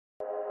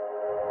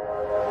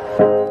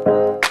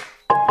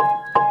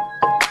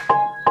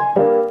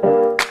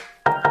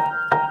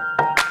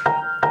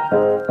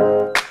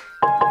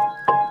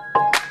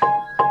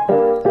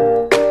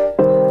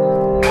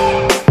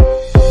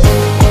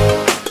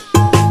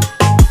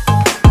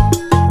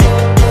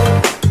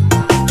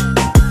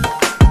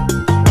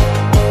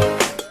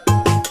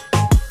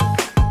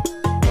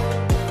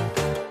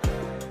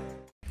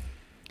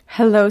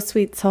Hello,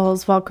 sweet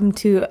souls. Welcome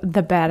to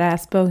the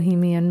Badass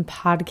Bohemian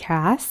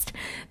podcast.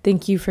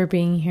 Thank you for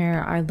being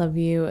here. I love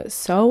you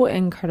so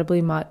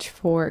incredibly much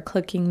for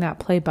clicking that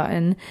play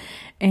button.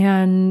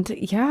 And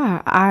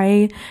yeah,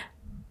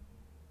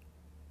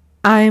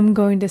 I'm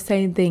going to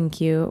say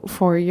thank you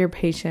for your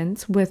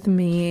patience with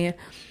me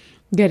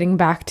getting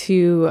back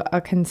to a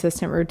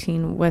consistent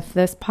routine with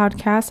this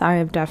podcast. I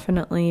have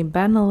definitely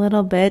been a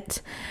little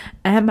bit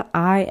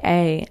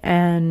MIA,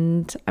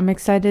 and I'm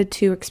excited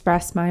to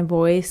express my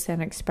voice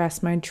and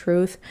express my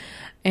truth.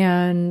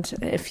 And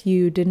if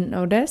you didn't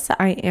notice,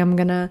 I am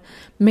going to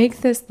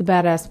make this the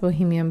Badass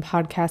Bohemian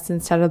podcast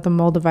instead of the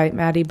Moldavite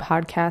Maddie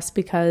podcast,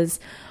 because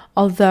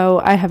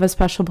although I have a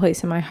special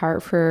place in my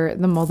heart for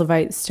the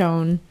Moldavite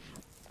stone,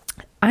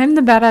 I'm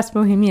the Badass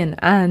Bohemian,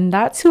 and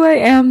that's who I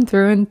am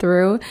through and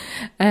through.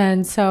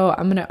 And so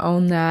I'm going to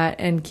own that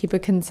and keep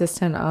it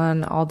consistent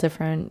on all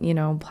different,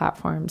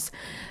 platforms.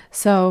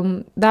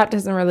 So that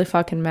doesn't really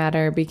fucking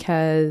matter,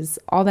 because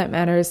all that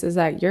matters is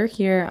that you're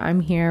here, I'm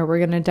here. We're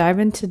going to dive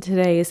into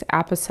today's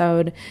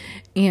episode.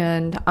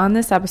 And on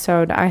this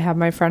episode, I have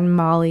my friend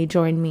Molly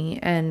join me,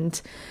 and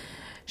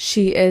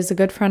she is a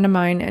good friend of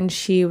mine, and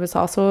she was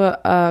also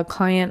a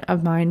client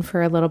of mine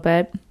for a little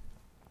bit.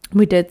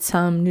 We did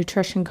some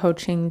nutrition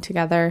coaching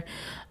together,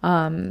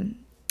 and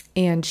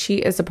she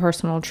is a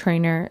personal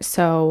trainer,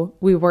 so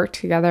we work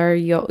together.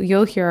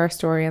 You'll hear our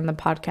story in the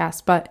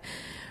podcast, but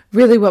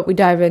really what we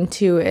dive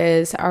into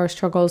is our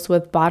struggles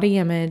with body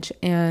image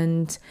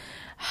and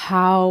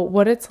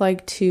what it's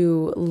like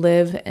to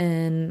live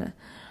in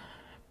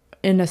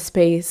a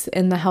space,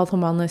 in the health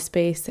and wellness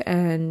space,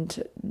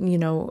 and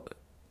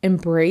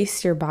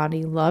embrace your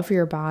body, love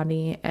your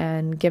body,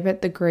 and give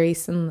it the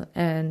grace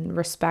and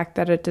respect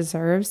that it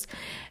deserves,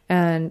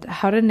 and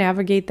how to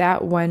navigate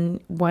that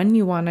when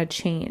you want to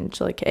change.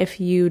 Like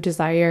if you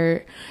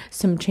desire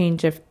some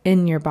change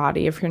in your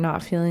body, if you're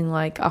not feeling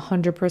like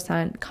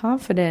 100%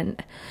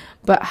 confident,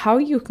 but how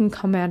you can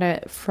come at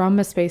it from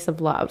a space of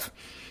love.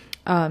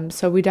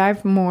 So we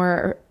dive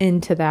more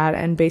into that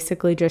and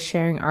basically just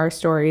sharing our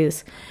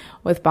stories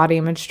with body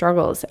image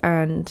struggles.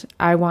 And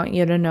I want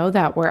you to know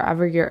that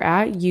wherever you're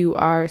at, you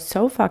are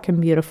so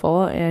fucking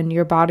beautiful, and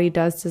your body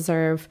does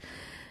deserve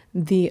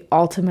the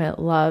ultimate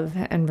love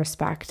and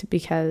respect,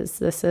 because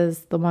this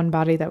is the one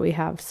body that we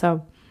have.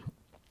 So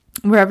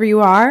wherever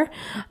you are,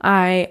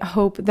 I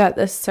hope that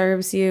this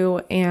serves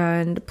you,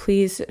 and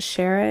please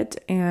share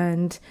it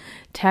and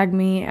tag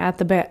me at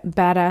the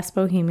Badass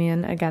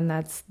Bohemian. Again,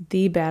 that's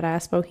the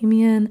Badass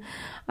Bohemian.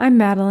 I'm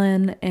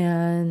Madeline,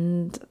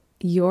 and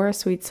you're a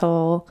sweet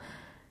soul.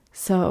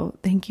 So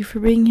thank you for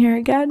being here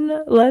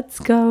again. Let's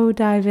go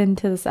dive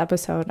into this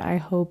episode. I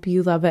hope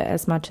you love it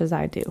as much as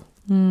I do.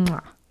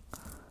 Mwah.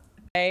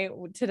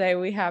 Today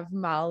we have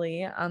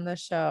Molly on the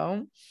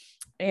show,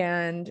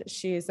 and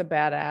she's a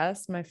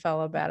badass, my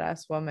fellow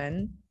badass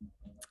woman.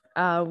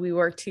 We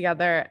work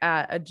together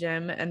at a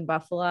gym in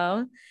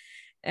Buffalo,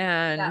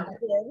 and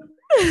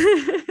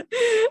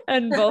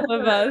and both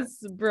of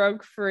us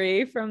broke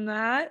free from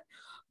that.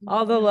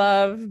 All the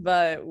love,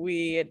 but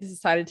we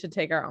decided to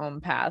take our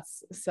own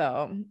paths.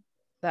 So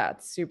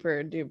that's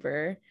super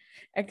duper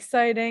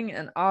exciting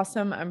and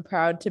awesome. I'm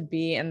proud to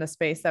be in the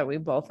space that we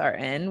both are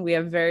in. We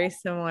have very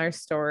similar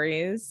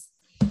stories.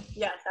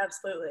 Yes,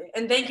 absolutely.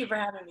 And thank you for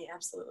having me.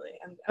 Absolutely.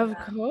 Of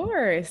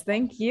course.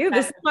 Thank you.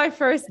 This is my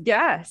first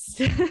guest.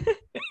 Well,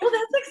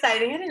 that's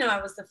exciting. I didn't know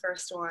I was the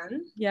first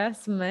one.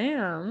 Yes,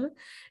 ma'am.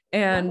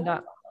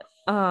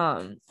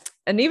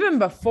 And even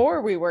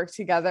before we worked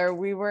together,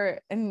 we were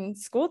in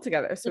school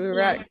together. So we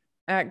were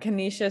at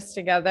Canisius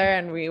together,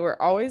 and we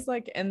were always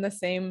like in the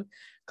same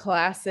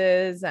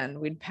classes, and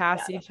we'd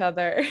pass each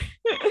other.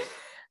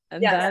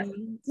 And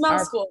then small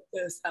school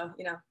too. So,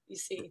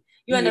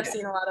 you end up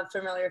seeing a lot of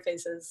familiar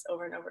faces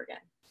over and over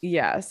again.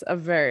 Yes, a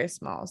very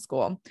small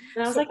school.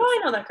 And I was like, oh,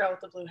 I know that girl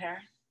with the blue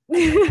hair.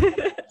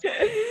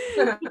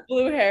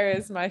 Blue hair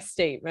is my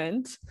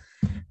statement.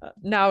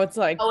 Now it's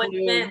like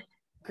blue,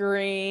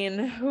 green,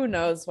 who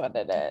knows what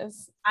it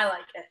is. I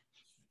like it.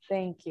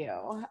 Thank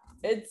you.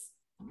 It's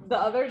the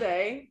other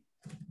day.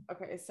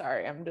 Okay,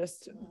 sorry.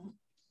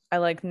 I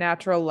like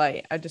natural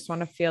light. I just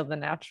want to feel the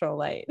natural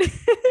light.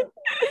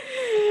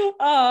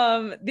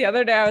 The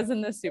other day I was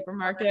in the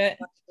supermarket.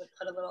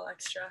 Put a little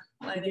extra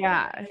lighting.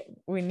 Yeah,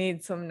 we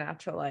need some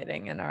natural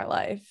lighting in our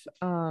life.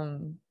 But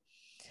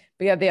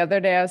yeah, the other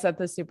day I was at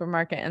the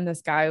supermarket, and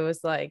this guy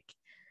was like,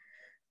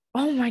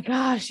 oh my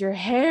gosh, your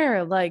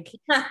hair, like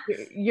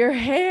your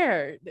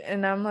hair.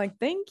 And I'm like,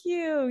 thank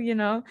you,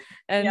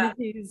 and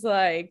he's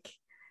like,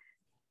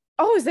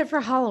 oh, is it for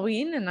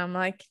Halloween? And I'm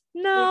like,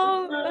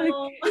 no, like,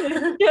 No.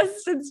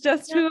 it's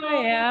just who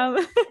I am.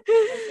 Like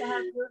to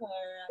have your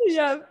hair, actually.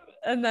 Yeah.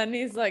 And then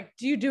he's like,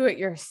 do you do it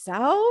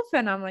yourself?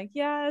 And I'm like,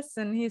 yes.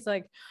 And he's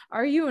like,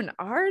 are you an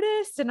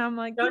artist? And I'm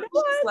like, you Don't know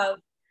you just what? love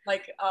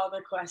like all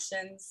the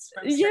questions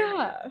from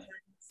Yeah. strangers?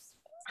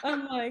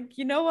 I'm like,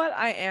 you know what?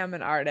 I am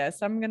an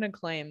artist. I'm gonna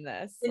claim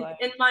this. Like,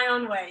 In my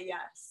own way,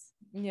 yes.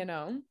 you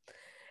know.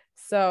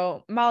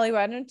 So, Molly,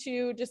 why don't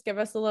you just give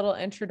us a little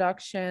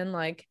introduction,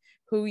 like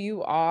who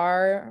you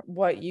are,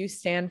 what you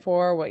stand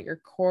for, what your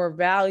core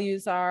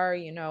values are,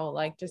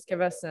 like just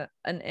give us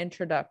an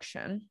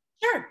introduction.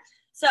 Sure.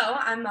 So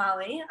I'm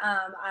Molly.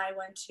 I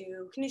went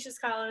to Canisius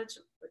College,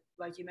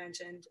 like you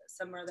mentioned,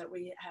 somewhere that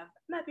we have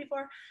met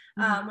before.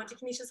 Went to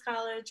Canisius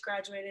College,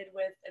 graduated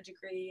with a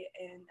degree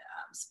in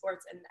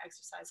sports and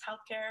exercise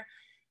healthcare,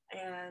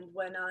 and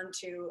went on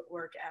to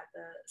work at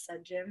the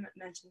said gym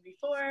mentioned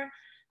before,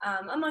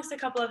 amongst a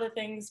couple other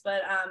things.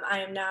 But I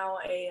am now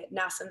a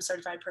NASM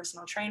certified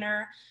personal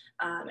trainer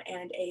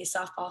and a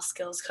softball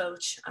skills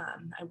coach.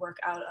 I work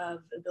out of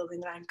the building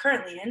that I'm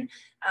currently in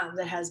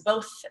that has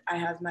both. I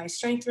have my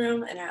strength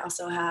room, and I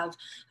also have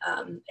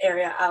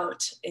area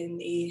out in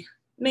the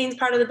main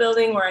part of the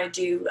building where I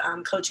do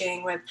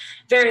coaching with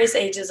various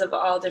ages of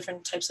all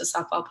different types of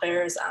softball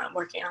players,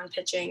 working on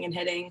pitching and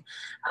hitting,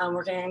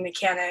 working on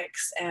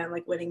mechanics and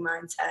like winning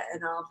mindset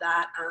and all of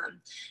that.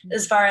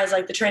 As far as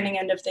like the training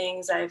end of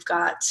things, I've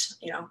got,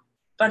 a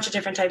bunch of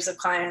different types of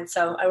clients.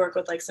 So I work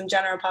with like some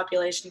general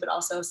population, but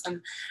also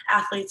some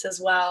athletes as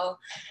well.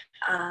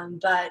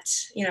 But,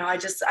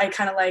 I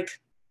kind of like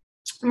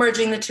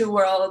merging the two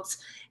worlds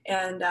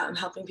and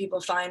helping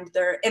people find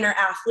their inner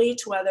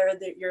athlete, whether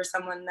you're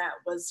someone that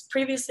was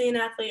previously an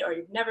athlete or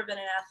you've never been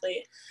an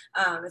athlete.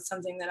 It's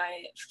something that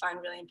I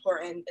find really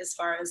important as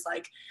far as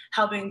like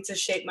helping to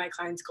shape my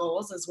clients'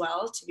 goals as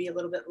well, to be a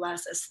little bit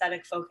less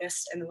aesthetic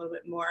focused and a little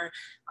bit more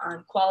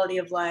on quality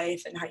of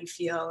life and how you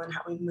feel and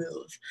how we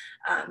move.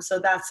 So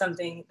that's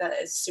something that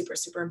is super,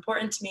 super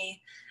important to me.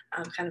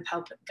 Kind of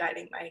help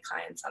guiding my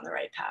clients on the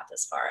right path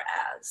as far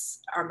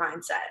as our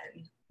mindset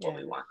and what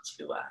we want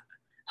to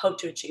hope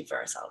to achieve for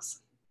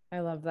ourselves. I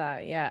love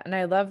that. Yeah. And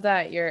I love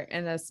that you're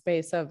in a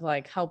space of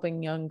like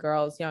helping young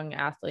girls, young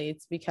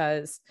athletes,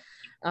 because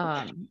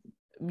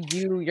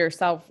you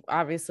yourself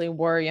obviously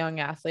were a young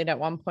athlete at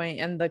one point,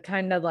 and the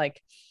kind of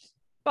like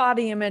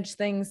body image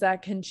things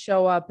that can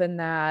show up in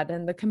that,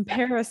 and the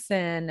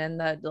comparison and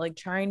the like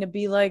trying to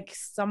be like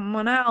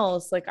someone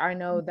else. Like I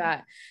know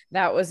that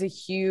was a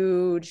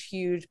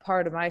huge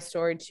part of my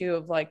story too,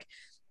 of like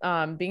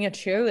being a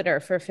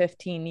cheerleader for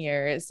 15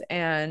 years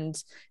and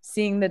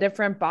seeing the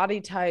different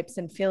body types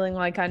and feeling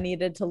like I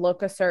needed to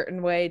look a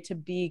certain way to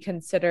be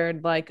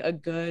considered like a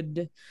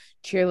good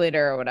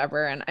cheerleader or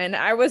whatever. And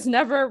I was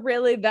never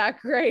really that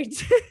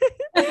great.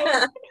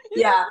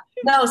 Yeah,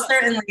 no,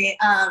 certainly.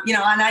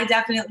 And I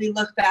definitely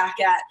look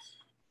back at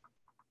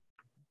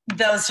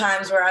those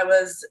times where I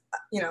was,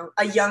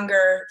 a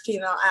younger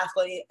female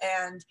athlete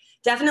and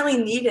definitely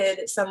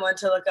needed someone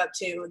to look up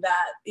to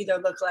that either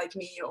looked like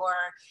me or,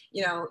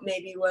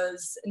 maybe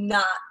was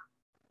not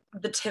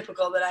the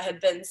typical that I had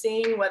been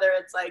seeing, whether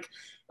it's like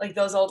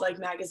those old like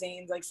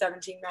magazines, like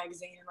 17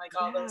 magazine and like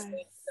all those things,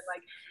 and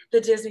like the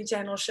Disney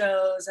Channel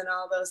shows and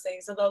all those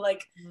things. Although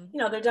like,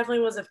 there definitely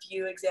was a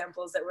few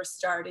examples that were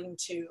starting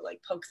to like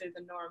poke through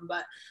the norm,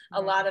 but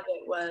a lot of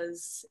it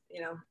was,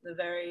 the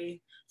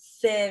very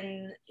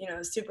thin,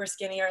 super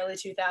skinny early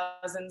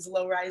 2000s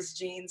low-rise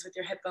jeans with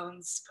your hip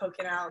bones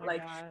poking out.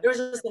 Like there was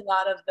just a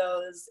lot of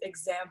those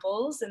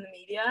examples in the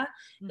media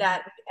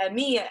that at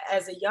me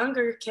as a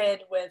younger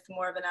kid with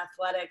more of an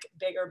athletic,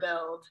 bigger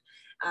build,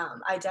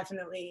 I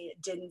definitely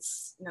didn't,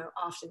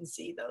 often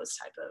see those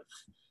type of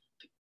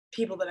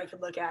people that I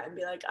could look at and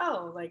be like,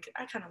 oh, like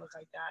I kind of look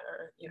like that,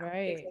 or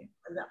things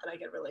like that I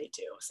could relate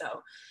to.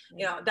 So,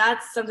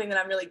 that's something that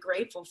I'm really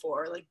grateful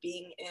for, like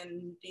being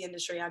in the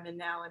industry I'm in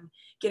now and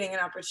getting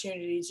an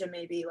opportunity to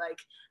maybe like,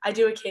 I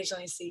do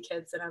occasionally see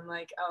kids that I'm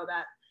like, oh,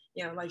 that,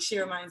 like she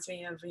reminds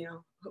me of,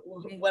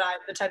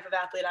 the type of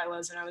athlete I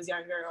was when I was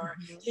younger, or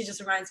she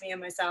just reminds me of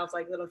myself,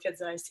 like little kids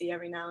that I see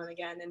every now and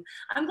again. And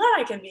I'm glad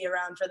I can be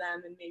around for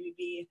them and maybe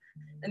be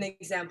an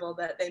example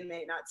that they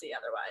may not see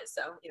otherwise.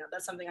 So,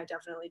 that's something I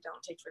definitely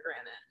don't take for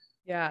granted.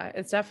 Yeah,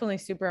 it's definitely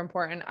super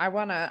important. I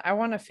want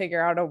to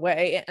figure out a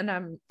way, and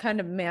I'm kind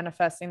of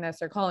manifesting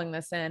this or calling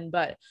this in,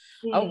 but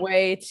a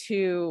way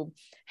to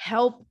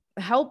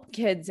help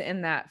kids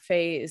in that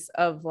phase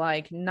of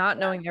like not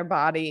knowing their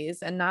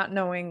bodies and not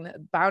knowing the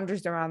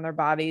boundaries around their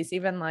bodies,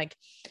 even like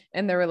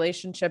in their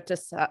relationship to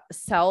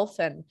self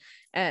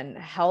and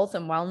health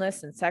and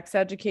wellness and sex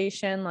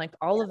education. Like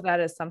all of that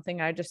is something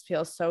I just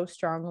feel so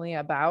strongly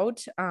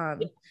about.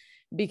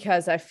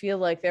 because I feel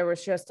like there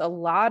was just a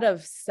lot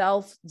of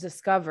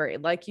self-discovery.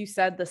 Like you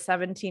said, the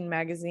 17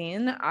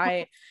 magazine,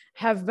 I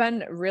have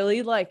been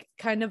really like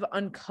kind of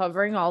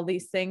uncovering all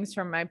these things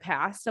from my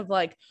past of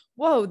like,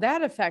 whoa,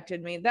 that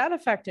affected me. That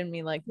affected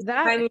me like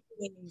that. Tiny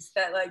things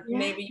that like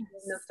maybe you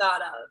wouldn't have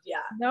thought of. Yeah.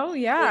 No,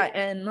 yeah.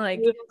 And like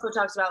we also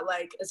talked about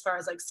like as far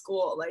as like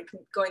school, like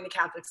going to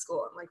Catholic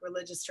school and like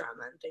religious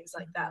trauma and things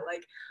like that.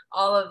 Like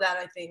all of that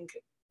I think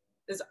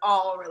is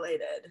all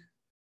related.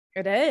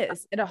 It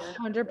is. It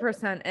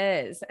 100%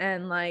 is.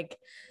 And like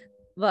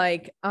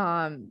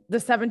the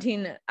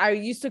 17, I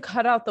used to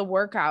cut out the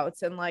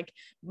workouts and like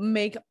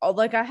make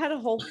like I had a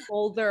whole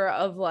folder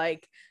of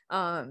like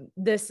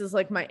this is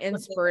like my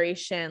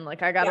inspiration,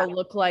 like I gotta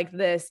look like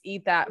this,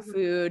 eat that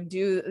food,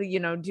 do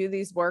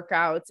these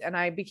workouts, and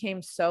I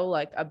became so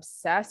like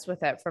obsessed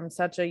with it from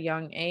such a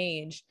young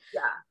age.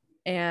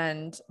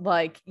 And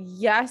like,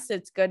 yes,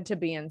 it's good to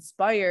be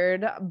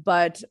inspired,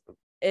 but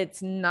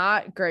it's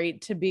not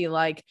great to be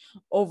like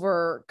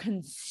over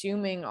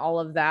consuming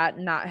all of that,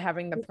 not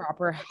having the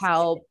proper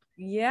help.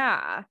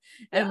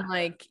 And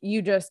like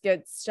you just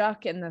get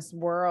stuck in this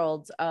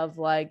world of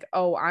like,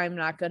 oh, I'm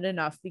not good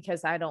enough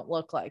because I don't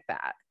look like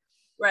that.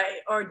 Right.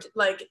 Or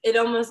like it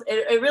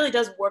really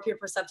does warp your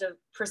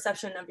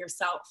perception of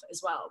yourself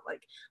as well.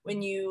 Like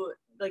when you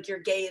like your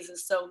gaze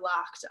is so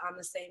locked on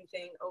the same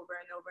thing over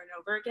and over and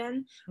over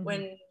again.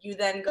 When you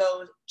then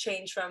go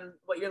change from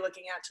what you're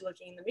looking at to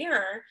looking in the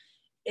mirror,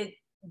 it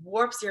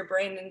warps your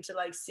brain into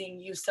like seeing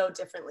you so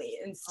differently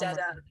instead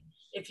of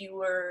if you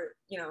were,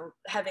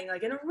 having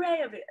like an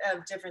array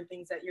of different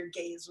things that your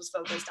gaze was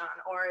focused on,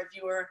 or if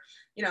you were,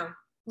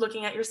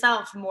 looking at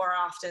yourself more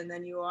often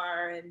than you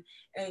are and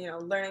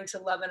learning to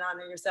love and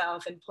honor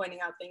yourself and pointing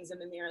out things in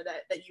the mirror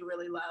that you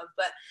really love.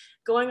 But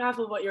going off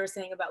of what you were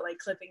saying about like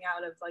clipping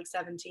out of like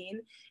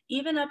 17,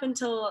 even up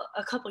until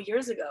a couple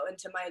years ago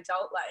into my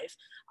adult life,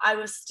 I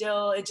was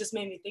still, it just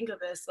made me think of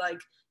this, like,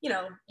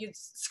 you'd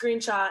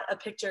screenshot a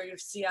picture you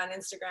see on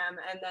Instagram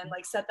and then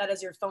like set that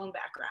as your phone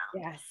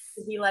background.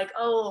 To be like,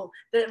 oh,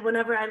 that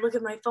whenever I look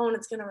at my phone,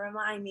 it's going to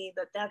remind me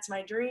that that's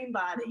my dream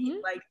body.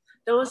 Like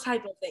those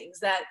type of things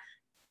that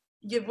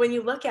when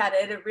you look at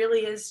it, it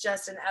really is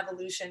just an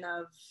evolution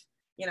of,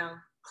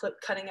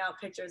 cutting out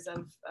pictures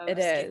of it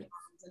is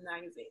in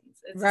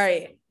magazines. It's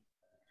right.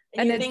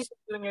 And you think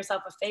you're doing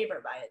yourself a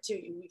favor by it too.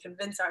 We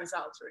convince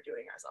ourselves we're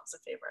doing ourselves a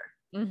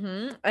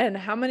favor. And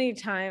how many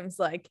times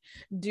like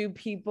do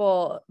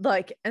people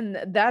like, and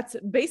that's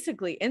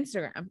basically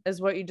Instagram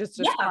is what you just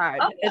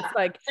described. It's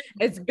like,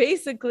 it's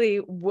basically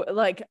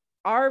like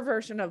our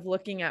version of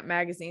looking at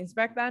magazines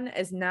back then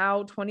is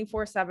now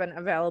 24/7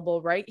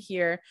 available right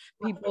here.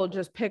 People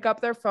just pick up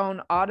their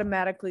phone,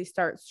 automatically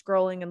start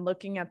scrolling and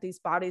looking at these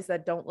bodies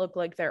that don't look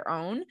like their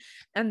own,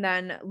 and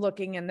then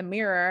looking in the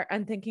mirror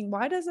and thinking,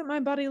 why doesn't my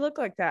body look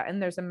like that?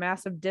 And there's a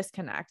massive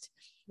disconnect.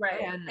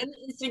 Right. And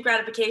instant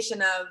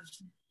gratification of,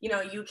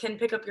 you can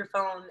pick up your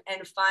phone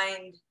and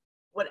find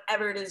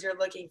whatever it is you're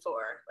looking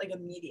for, like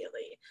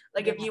immediately.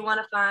 Like if you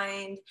want to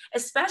find,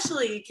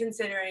 especially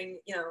considering,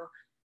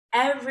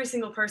 every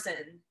single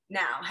person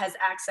now has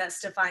access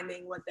to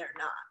finding what they're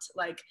not.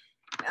 Like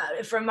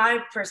from my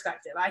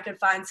perspective, I could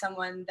find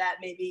someone that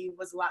maybe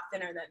was a lot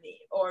thinner than me,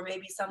 or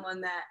maybe someone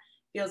that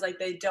feels like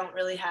they don't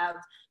really have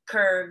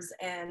curves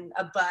and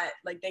a butt.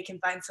 Like they can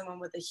find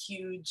someone with a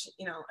huge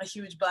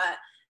butt,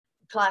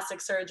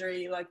 plastic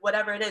surgery, like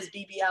whatever it is,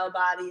 BBL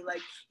body. Like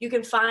you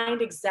can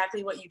find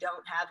exactly what you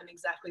don't have and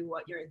exactly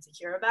what you're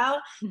insecure about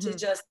to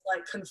just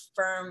like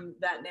confirm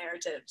that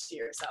narrative to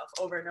yourself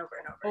over and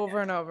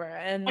over.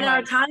 And like,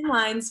 our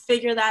timelines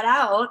figure that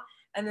out,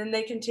 and then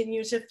they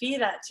continue to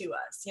feed that to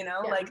us,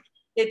 like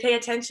they pay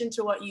attention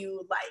to what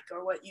you like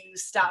or what you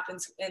stop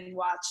and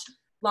watch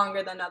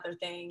longer than other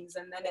things,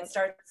 and then it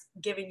starts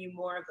giving you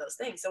more of those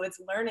things. So it's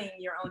learning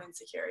your own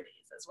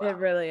insecurities as well. It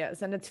really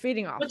is, and it's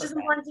feeding off, which is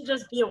important to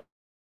just be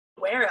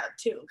aware of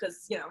too,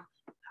 because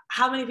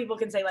how many people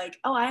can say like,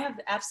 oh, I have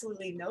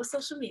absolutely no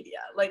social media,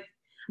 like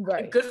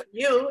good for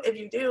you if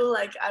you do.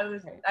 Like I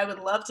would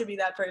love to be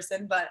that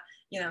person, but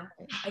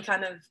I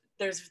kind of,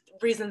 there's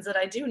reasons that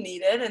I do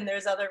need it, and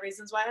there's other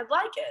reasons why I'd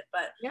like it,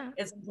 but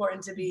it's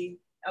important to be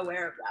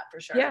aware of that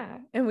for sure.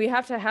 And we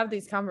have to have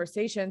these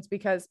conversations,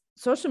 because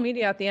social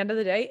media at the end of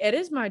the day, it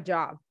is my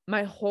job.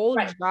 My whole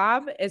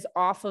job is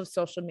off of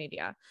social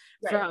media,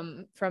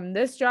 from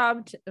this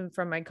job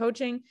from my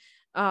coaching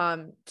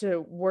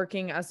to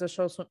working as a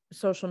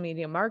social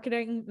media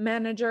marketing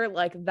manager.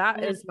 Like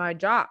that is my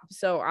job.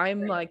 So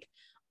I'm like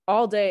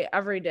all day,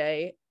 every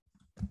day,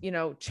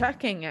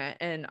 checking it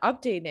and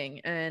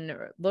updating and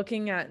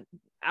looking at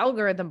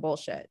algorithm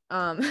bullshit.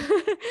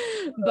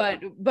 But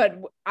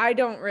I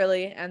don't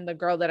really, and the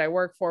girl that I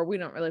work for, we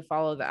don't really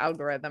follow the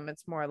algorithm.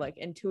 It's more like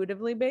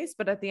intuitively based,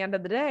 but at the end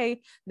of the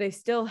day, they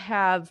still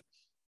have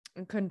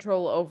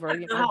control over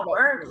how it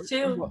works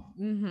too.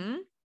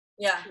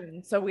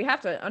 So we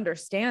have to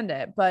understand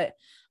it, but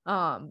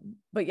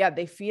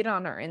they feed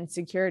on our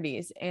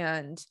insecurities.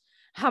 And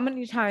how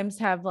many times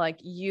have like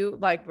you,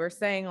 like we're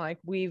saying, like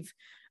we've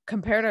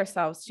compared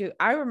ourselves to.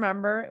 I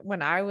remember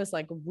when I was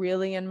like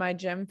really in my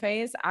gym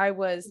phase, I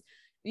was,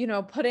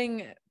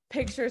 putting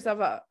pictures of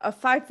a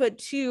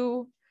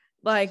 5'2",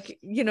 like,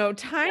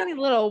 tiny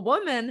little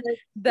woman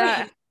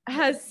that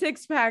has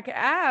 6-pack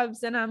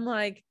abs. And I'm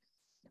like,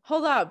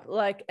 hold up.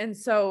 Like, and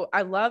so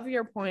I love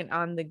your point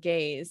on the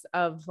gaze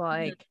of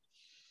like,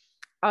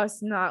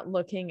 us not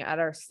looking at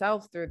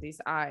ourselves through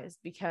these eyes,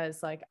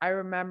 because like I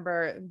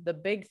remember the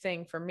big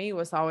thing for me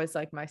was always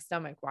like my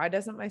stomach. Why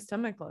doesn't my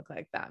stomach look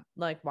like that?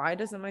 Like, why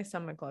doesn't my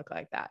stomach look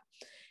like that?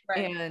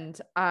 Right. And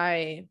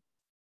I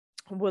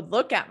would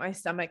look at my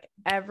stomach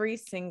every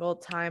single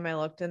time I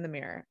looked in the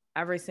mirror,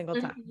 every single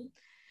time.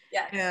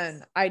 Yes.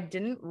 And I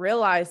didn't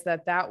realize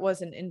that that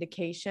was an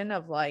indication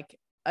of like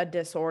a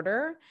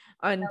disorder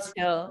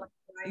until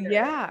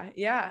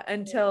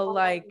until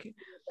like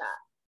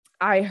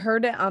I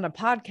heard it on a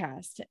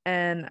podcast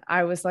and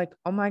I was like,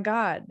 oh my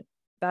God,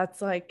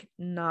 that's like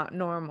not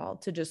normal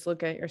to just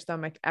look at your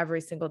stomach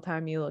every single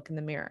time you look in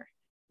the mirror.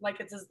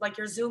 Like it's just, like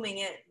you're zooming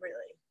in,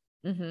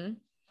 really. Mm-hmm.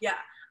 Yeah.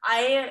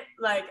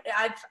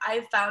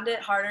 I've found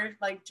it harder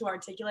like to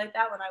articulate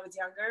that when I was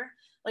younger.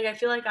 Like I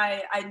feel like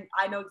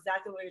I know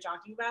exactly what you're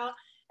talking about.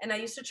 And I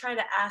used to try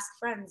to ask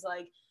friends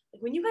like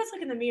when you guys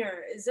look in the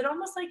mirror, is it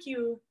almost like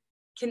you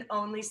can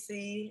only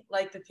see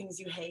like the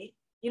things you hate?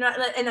 And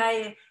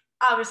I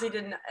obviously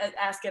didn't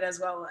ask it as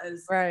well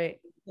as right,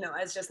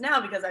 as just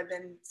now, because I've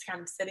been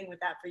kind of sitting with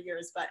that for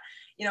years. But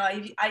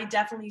I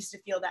definitely used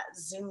to feel that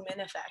zoom in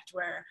effect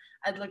where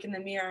I'd look in the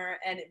mirror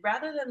and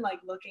rather than like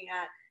looking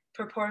at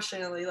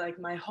proportionally like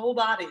my whole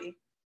body,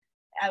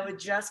 I would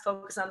just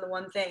focus on the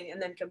one thing and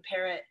then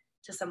compare it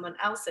to someone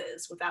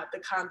else's without the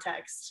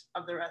context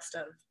of the rest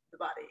of the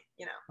body,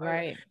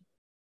 right,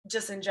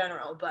 just in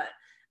general. But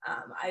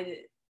I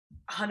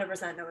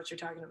 100% know what you're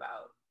talking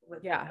about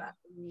with that.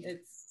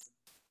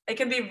 It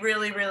can be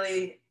really,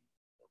 really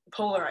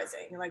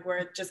polarizing, like where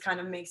it just kind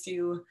of makes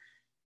you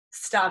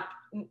stop.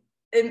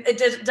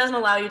 It doesn't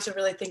allow you to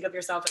really think of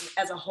yourself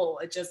as a whole.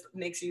 It just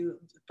makes you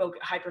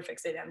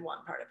hyperfixate on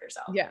one part of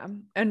yourself. Yeah.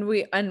 And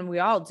we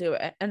all do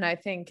it. And I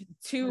think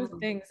two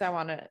things I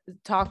want to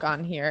talk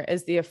on here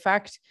is the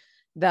effect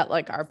that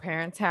like our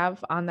parents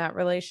have on that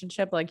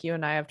relationship, like you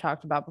and I have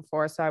talked about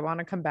before. So I want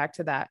to come back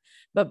to that.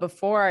 But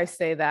before I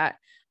say that,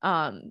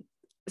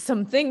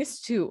 some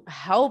things to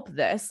help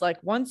this, like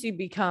once you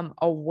become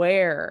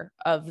aware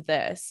of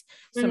this,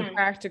 some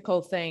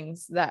practical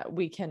things that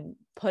we can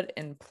put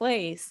in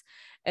place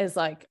is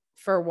like,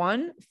 for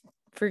one,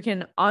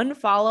 freaking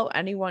unfollow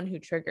anyone who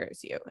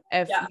triggers you.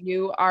 If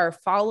you are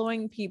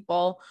following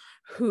people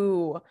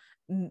who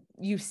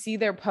you see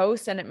their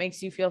posts and it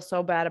makes you feel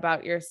so bad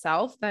about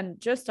yourself, then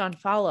just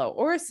unfollow,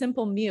 or a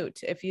simple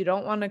mute. If you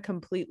don't want to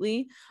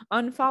completely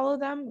unfollow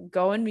them,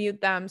 go and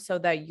mute them so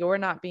that you're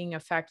not being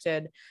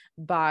affected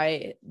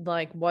by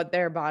like what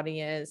their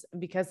body is,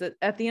 because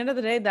at the end of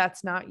the day,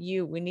 that's not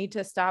you. We need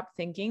to stop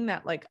thinking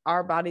that like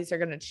our bodies are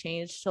going to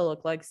change to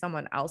look like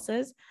someone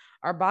else's.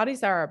 Our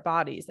bodies are our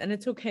bodies, and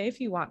it's okay if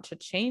you want to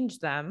change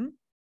them.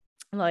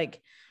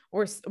 Like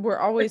we're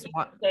always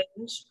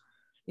change.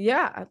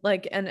 Yeah,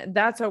 like, and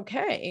that's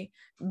okay,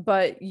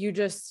 but you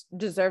just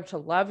deserve to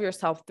love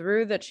yourself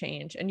through the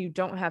change, and you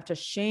don't have to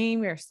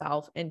shame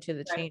yourself into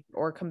the change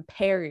or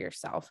compare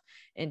yourself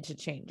into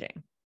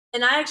changing.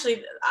 And I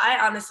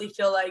honestly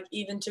feel like,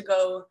 even to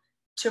go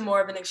to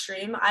more of an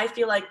extreme, I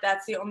feel like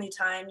that's the only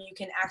time you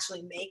can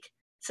actually make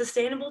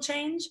sustainable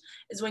change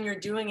is when you're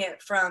doing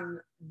it from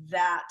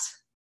that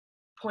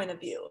point of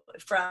view,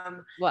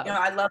 from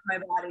I love my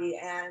body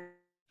and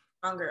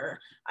stronger.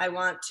 I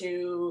want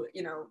to,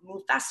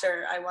 move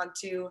faster. I want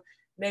to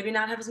maybe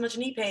not have as much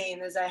knee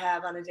pain as I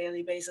have on a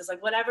daily basis,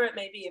 like whatever it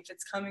may be. If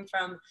it's coming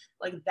from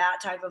like that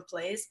type of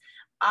place,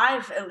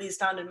 I've at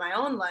least found in my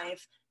own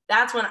life,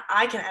 that's when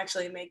I can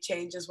actually make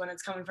changes, when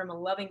it's coming from a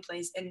loving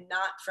place and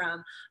not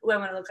from, oh, I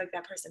want to look like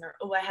that person, or,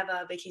 oh, I have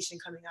a vacation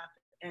coming up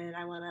and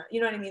I want to, you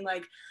know what I mean?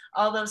 Like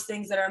all those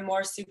things that are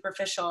more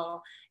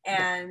superficial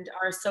and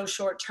are so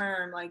short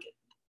term, like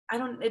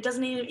it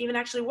doesn't even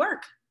actually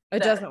work.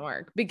 It doesn't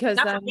work, because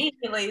not for me,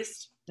 at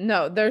least.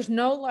 No, there's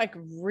no like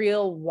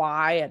real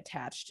why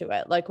attached to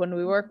it. Like when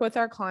we work with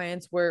our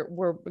clients,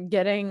 we're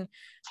getting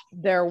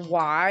their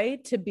why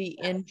to be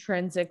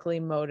intrinsically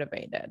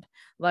motivated.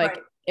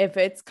 Like if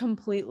it's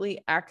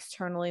completely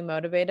externally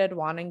motivated,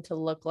 wanting to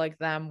look like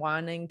them,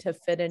 wanting to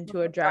fit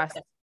into a dress,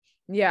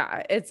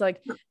 it's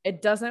like,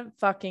 it doesn't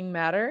fucking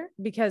matter,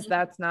 because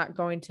that's not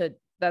going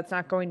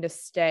to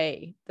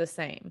stay the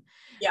same.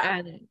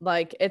 And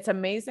like, it's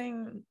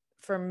amazing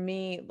for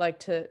me, like,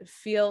 to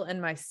feel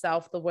in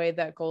myself the way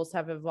that goals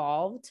have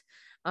evolved.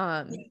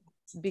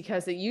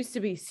 Because it used to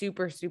be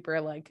super,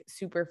 super like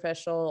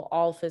superficial,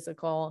 all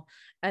physical.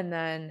 And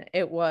then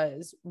it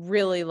was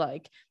really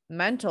like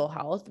mental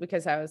health,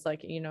 because I was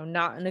like,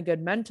 not in a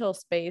good mental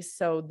space.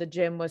 So the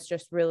gym was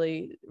just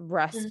really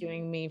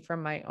rescuing me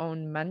from my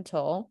own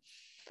mental.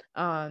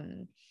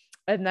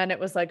 And then it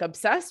was like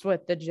obsessed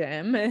with the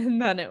gym.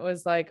 And then it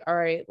was like, all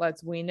right,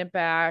 let's wean it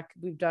back.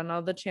 We've done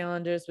all the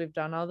challenges. We've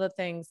done all the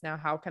things. Now,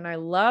 how can I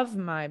love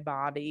my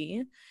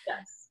body?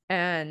 Yes.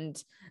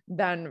 And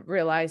then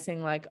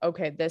realizing like,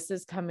 okay, this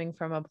is coming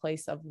from a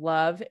place of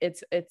love.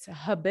 It's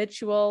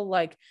habitual,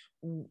 like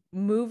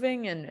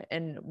moving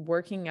and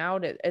working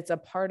out. It's a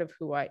part of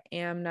who I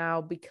am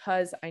now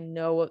because I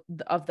know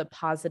of the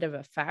positive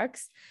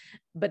effects.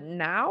 But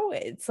now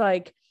it's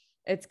like,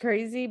 it's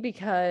crazy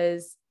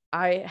because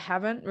I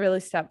haven't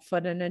really stepped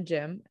foot in a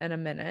gym in a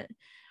minute,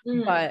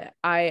 but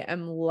I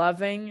am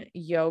loving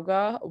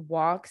yoga,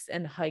 walks,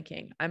 and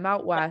hiking. I'm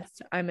out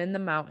west. I'm in the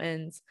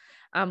mountains.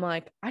 I'm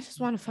like, I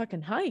just want to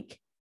fucking hike.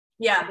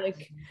 Yeah.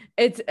 Like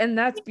and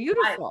that's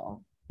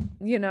beautiful,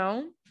 you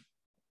know,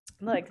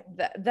 like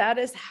that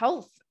is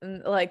health,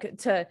 and like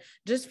to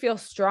just feel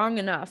strong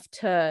enough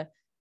to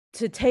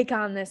take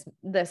on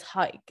this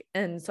hike.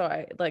 And so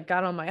I like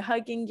got on my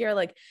hiking gear.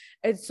 Like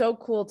it's so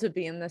cool to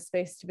be in this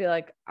space to be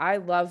like, I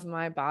love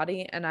my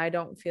body and I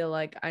don't feel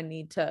like I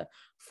need to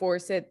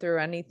force it through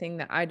anything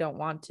that I don't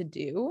want to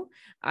do.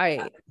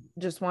 I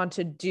just want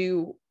to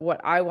do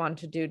what I want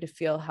to do to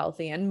feel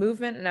healthy, and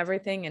movement and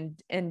everything,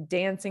 and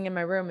dancing in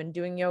my room and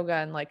doing yoga,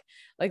 and like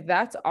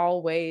that's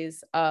all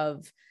ways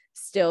of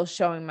still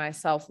showing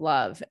myself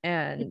love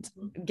and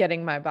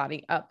getting my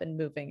body up and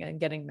moving and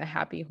getting the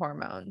happy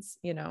hormones,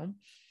 you know?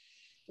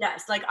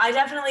 Yes. Like I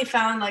definitely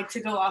found, like,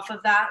 to go off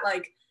of that,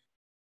 like,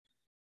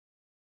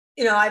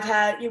 you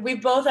know, we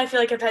both, I feel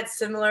like I've had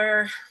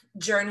similar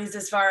journeys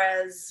as far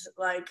as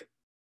like,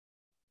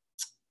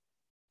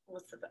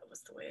 what's the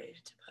way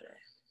to put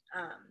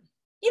it?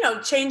 You know,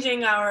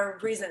 changing our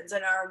reasons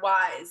and our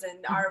whys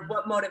and our,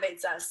 what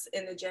motivates us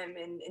in the gym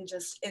and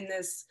just in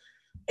this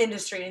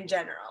industry in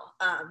general.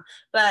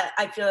 But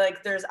I feel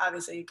like there's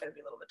obviously going to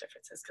be a little bit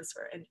differences because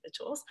we're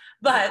individuals,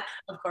 but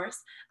of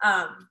course,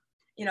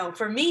 you know,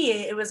 for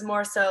me, it was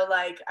more so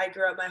like I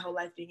grew up my whole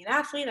life being an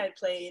athlete. I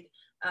played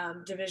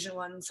Division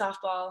I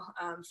softball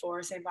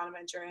for St.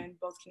 Bonaventure and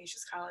both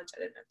Canisius College. I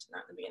didn't mention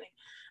that in the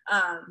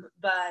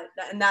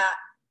beginning, and that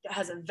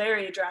has a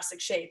very drastic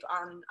shape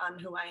on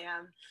who I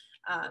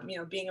am. You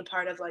know, being a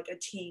part of like a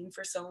team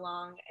for so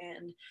long,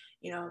 and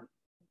you know,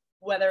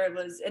 whether it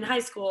was in high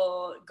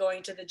school,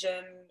 going to the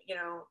gym, you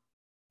know,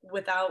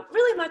 without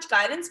really much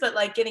guidance, but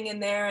like getting in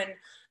there and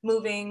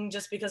moving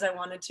just because I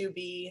wanted to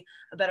be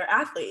a better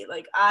athlete.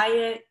 Like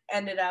I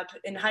ended up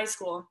in high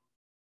school,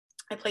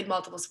 I played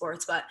multiple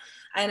sports, but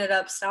I ended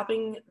up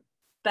stopping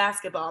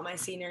basketball my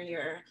senior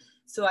year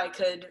so I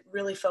could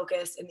really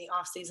focus in the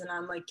off season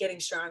on like getting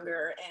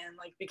stronger and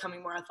like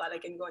becoming more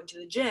athletic and going to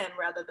the gym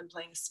rather than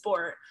playing a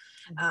sport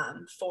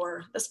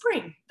for the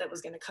spring that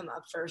was going to come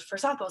up for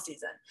softball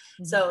season.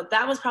 So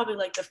that was probably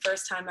like the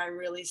first time I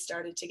really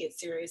started to get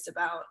serious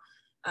about,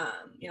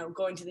 you know,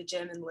 going to the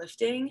gym and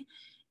lifting.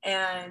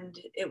 And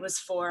it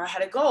was I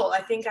had a goal.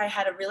 I think I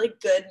had a really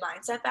good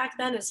mindset back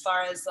then as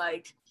far as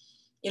like,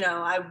 you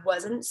know, I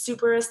wasn't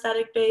super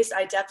aesthetic based.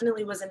 I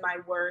definitely was in my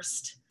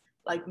worst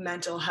like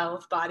mental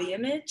health body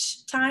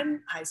image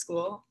time, high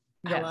school.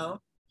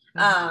 Hello.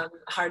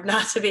 Hard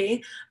not to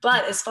be.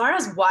 But as far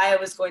as why I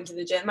was going to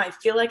the gym, I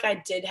feel like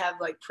I did have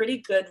like pretty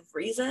good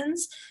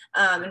reasons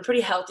and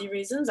pretty healthy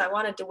reasons. I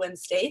wanted to win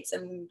states,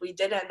 and we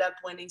did end up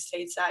winning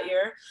states that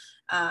year.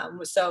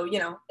 So, you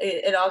know,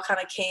 it all kind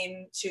of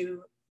came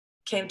to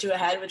a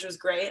head, which was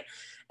great.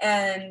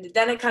 And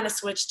then it kind of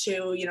switched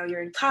to, you know,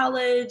 you're in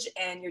college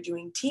and you're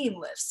doing team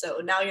lifts.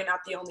 So now you're not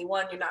the only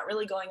one. You're not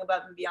really going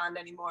above and beyond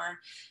anymore.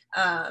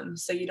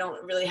 So you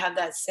don't really have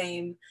that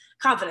same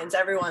confidence.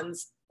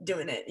 Everyone's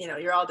doing it. You know,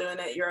 you're all doing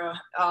it. You're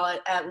all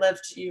at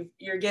Lift.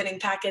 You're getting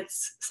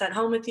packets sent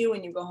home with you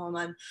when you go home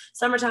on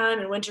summertime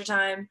and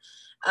wintertime.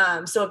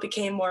 So it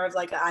became more of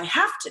like, I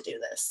have to do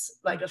this.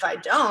 Like if I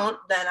don't,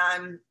 then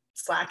I'm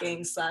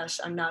slacking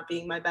 / I'm not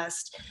being my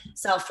best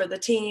self for the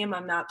team.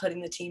 I'm not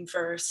putting the team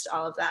first,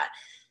 all of that.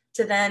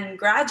 To then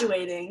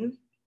graduating.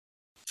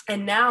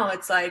 And now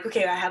it's like,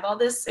 okay, I have all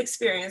this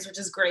experience, which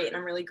is great. And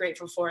I'm really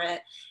grateful for it.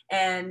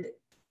 And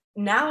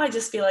now I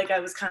just feel like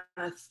I was kind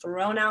of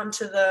thrown out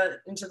into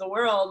the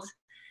world,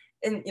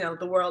 in, you know,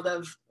 the world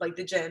of like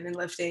the gym and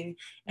lifting,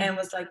 and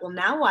was like, well,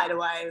 now why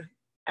do I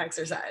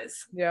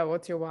exercise? Yeah.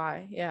 What's your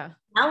why? Yeah.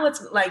 Now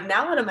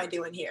what am I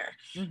doing here?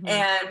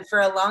 And for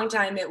a long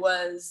time it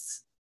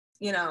was,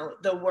 you know,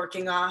 the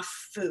working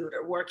off food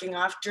or working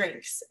off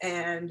drinks,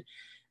 and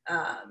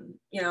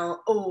you know,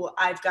 oh,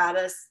 I've got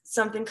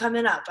something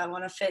coming up, I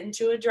want to fit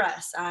into a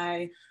dress,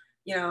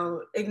 you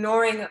know,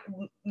 ignoring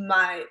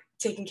my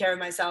taking care of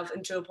myself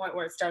into a point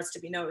where it starts to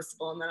be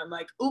noticeable. And then I'm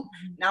like, oop,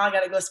 now I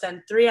got to go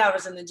spend 3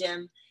 hours in the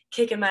gym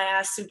kicking my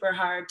ass super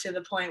hard to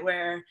the point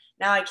where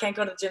now I can't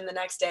go to the gym the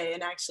next day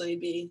and actually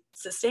be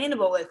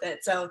sustainable with it.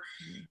 So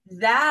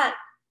that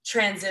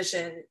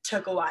transition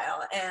took a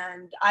while.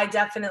 And I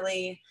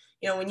definitely,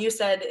 you know, when you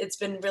said it's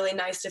been really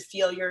nice to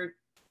feel your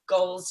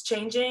goals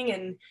changing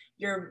and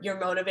your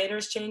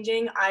motivators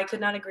changing, I could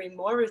not agree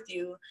more with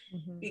you,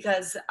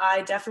 because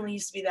I definitely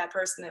used to be that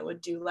person that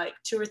would do like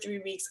 2 or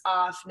 3 weeks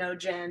off, no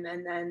gym,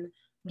 and then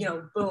you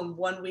know, boom,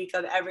 1 week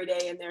of every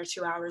day in there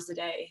 2 hours a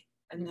day.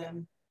 And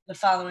then the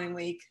following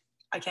week,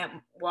 I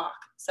can't walk.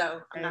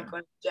 So I'm not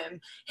going to the gym,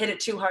 hit it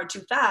too hard,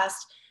 too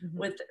fast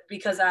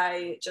because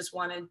I just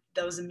wanted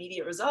those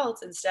immediate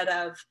results instead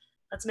of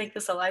let's make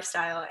this a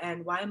lifestyle.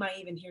 And why am I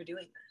even here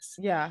doing this?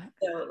 Yeah.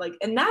 So like,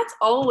 and that's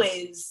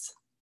always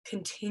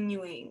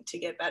continuing to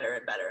get better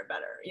and better and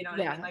better. You know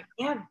what I mean? Like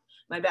I have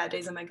my bad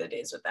days and my good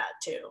days with that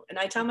too. And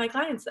I tell my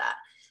clients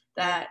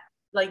that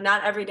like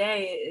not every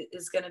day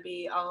is going to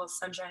be all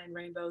sunshine and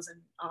rainbows and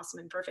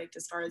awesome and perfect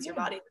as far as your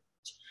body.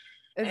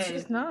 It's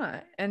just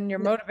not. And your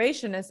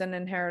motivation is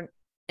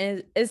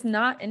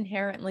not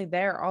inherently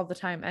there all the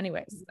time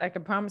anyways. I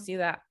can promise you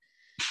that.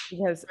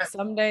 Because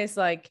some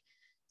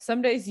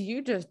days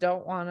you just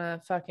don't want to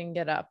fucking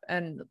get up.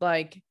 And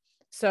like,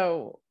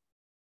 so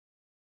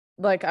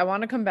like, I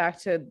want to come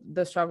back to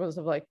the struggles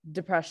of like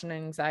depression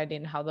and anxiety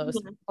and how those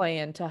play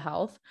into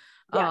health.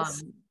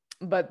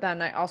 But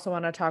then I also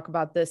want to talk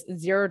about this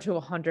 0 to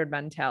 100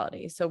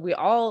 mentality. So we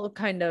all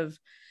kind of,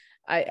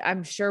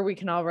 I'm sure we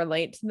can all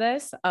relate to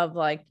this of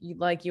like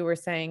you were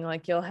saying,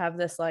 like, you'll have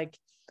this like,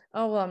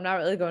 oh, well, I'm not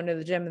really going to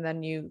the gym. And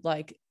then you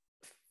like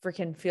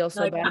freaking feel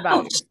so bad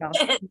about yourself.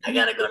 I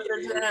gotta go to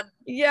the gym.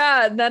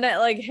 Yeah. And then it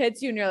like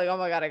hits you and you're like, oh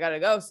my God, I gotta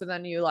go. So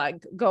then you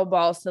like go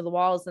balls to the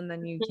walls and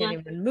then you can't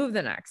even move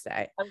the next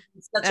day. I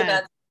was such a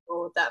bad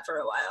cycle with that for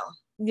a while.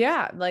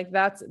 Yeah, like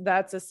that's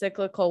a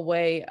cyclical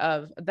way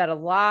of that a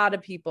lot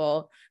of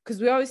people,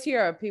 because we always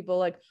hear of people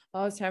like,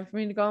 oh, it's time for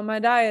me to go on my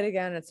diet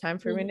again. It's time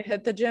for me to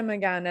hit the gym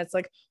again. It's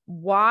like,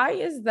 why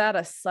is that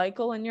a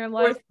cycle in your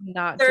life?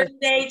 Not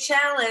 30-day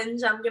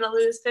challenge. I'm gonna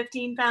lose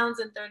 15 pounds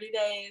in 30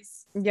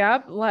 days.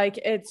 Yep. Like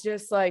it's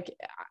just like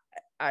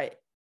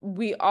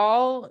we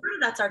all,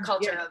 that's our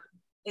culture of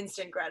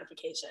instant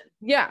gratification.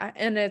 Yeah.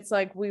 And it's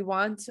like we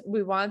want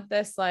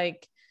this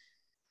like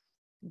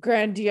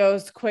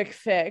grandiose quick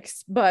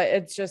fix, but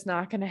it's just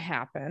not going to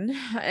happen.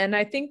 And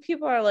I think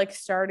people are like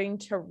starting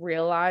to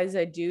realize,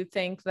 I do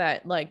think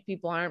that like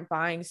people aren't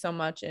buying so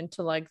much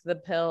into like the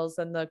pills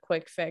and the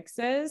quick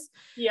fixes.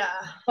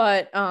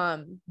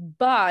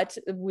 But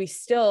we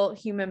still,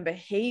 human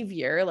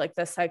behavior, like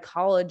the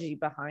psychology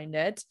behind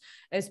it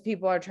is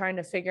people are trying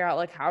to figure out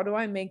like, how do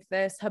I make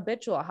this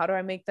habitual? How do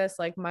I make this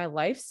like my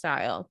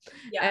lifestyle?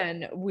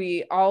 And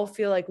we all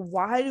feel like,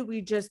 why do we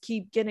just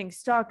keep getting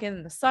stuck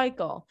in the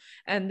cycle?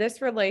 And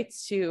this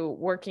relates to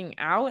working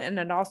out, and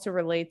it also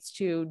relates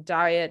to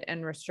diet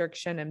and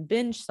restriction and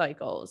binge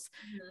cycles,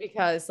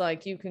 because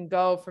like you can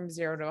go from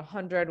 0 to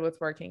 100 with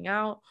working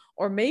out,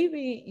 or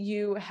maybe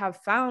you have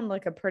found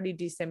like a pretty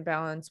decent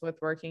balance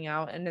with working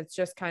out and it's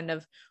just kind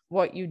of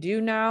what you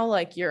do now,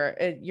 like you're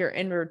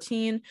in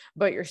routine,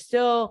 but you're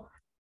still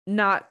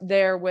not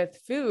there with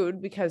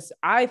food. Because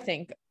I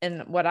think,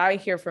 and what I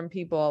hear from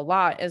people a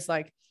lot is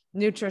like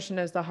nutrition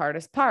is the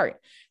hardest part,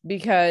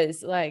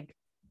 because like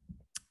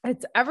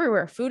it's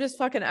everywhere. Food is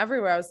fucking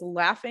everywhere. I was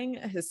laughing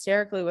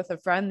hysterically with a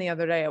friend the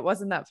other day. It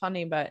wasn't that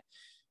funny, but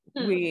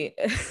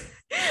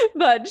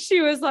but she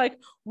was like,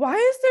 why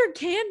is there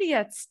candy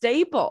at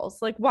Staples?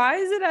 Like, why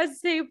is it at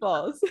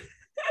Staples?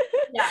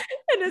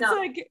 And it's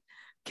like,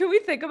 can we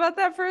think about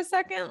that for a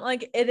second?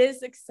 Like, it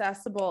is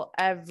accessible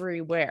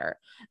everywhere.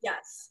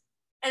 Yes.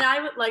 And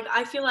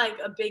I feel like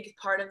a big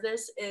part of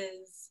this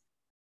is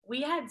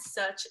we had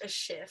such a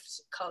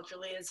shift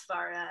culturally as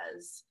far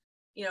as,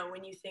 you know,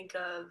 when you think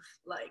of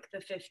like the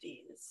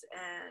 50s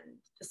and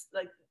this,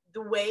 like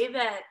the way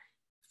that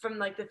from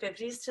like the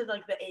 50s to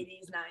like the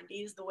 80s,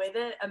 90s, the way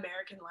that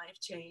American life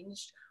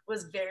changed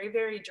was very,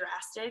 very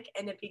drastic.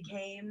 And it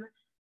became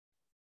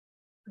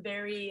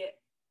very,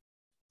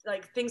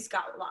 like things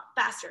got a lot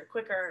faster,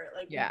 quicker.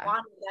 Like we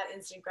wanted that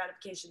instant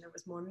gratification. There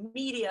was more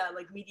media,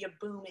 like media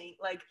booming.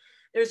 Like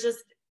there's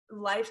just,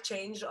 life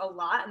changed a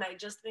lot. And I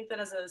just think that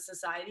as a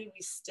society,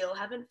 we still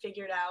haven't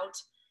figured out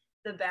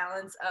the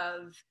balance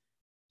of,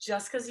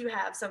 just because you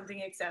have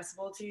something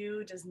accessible to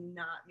you does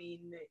not mean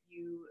that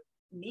you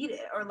need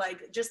it, or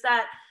like just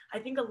that. I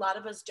think a lot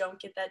of us don't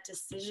get that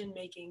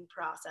decision-making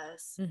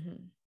process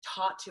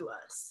taught to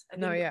us.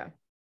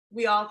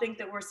 We all think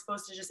that we're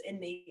supposed to just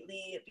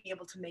innately be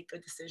able to make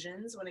good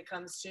decisions when it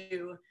comes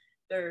to,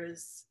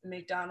 there's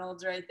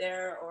McDonald's right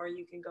there, or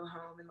you can go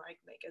home and like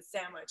make a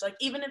sandwich. Like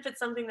even if it's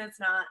something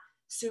that's not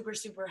super,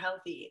 super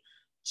healthy,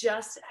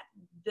 just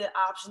the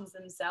options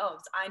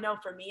themselves. I know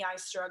for me, I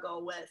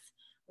struggle with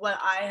what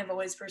I have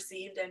always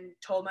perceived and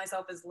told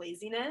myself as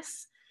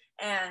laziness.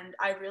 And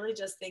I really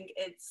just think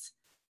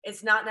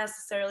it's not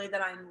necessarily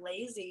that I'm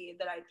lazy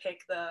that I pick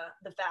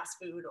the fast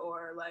food,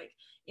 or like,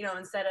 you know,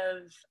 instead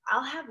of,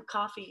 I'll have a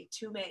coffee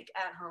to make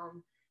at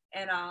home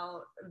and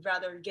I'll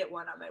rather get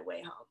one on my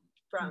way home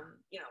from,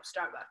 you know,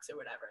 Starbucks or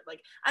whatever.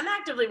 Like I'm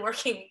actively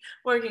working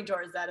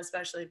towards that,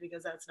 especially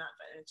because that's not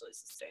financially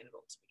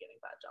sustainable to be getting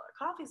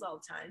 $5 coffees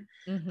all the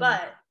time.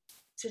 But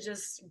to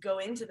just go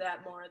into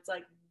that more, it's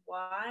like,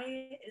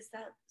 why is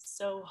that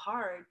so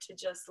hard to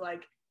just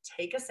like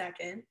take a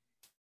second,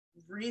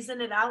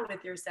 reason it out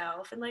with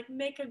yourself, and like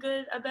make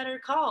a better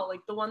call,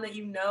 like the one that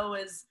you know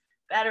is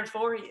better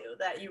for you,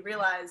 that you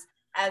realize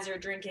as you're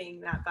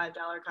drinking that $5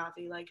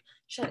 coffee, like,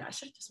 shit, I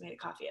should have just made a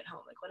coffee at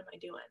home. Like, what am I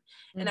doing?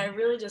 And I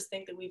really just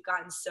think that we've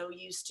gotten so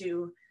used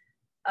to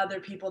other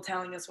people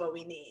telling us what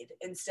we need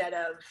instead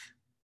of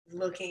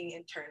looking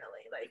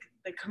internally, like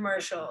the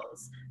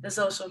commercials, the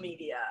social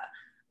media,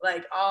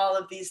 like all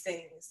of these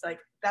things. Like,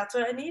 that's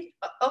what I need.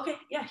 Okay,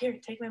 yeah, here,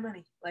 take my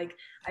money. Like,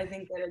 I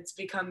think that it's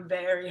become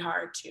very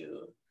hard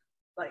to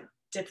like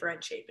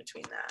differentiate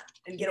between that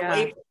and get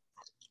away from.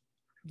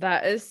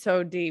 That is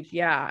so deep.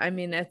 Yeah. I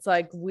mean, it's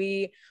like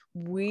we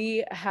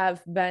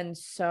have been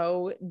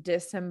so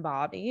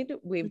disembodied.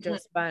 We've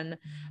just been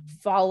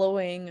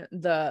following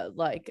the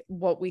like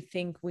what we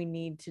think we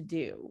need to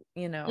do,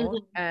 you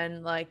know,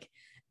 and like,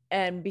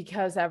 and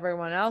because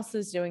everyone else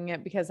is doing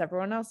it, because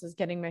everyone else is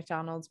getting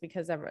McDonald's,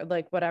 because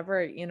like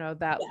whatever, you know,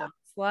 that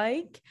looks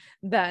like,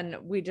 then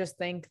we just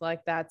think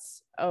like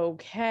that's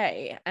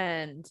okay.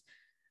 And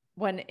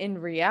when in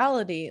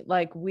reality,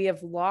 like we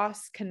have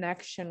lost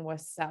connection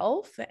with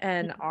self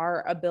and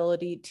our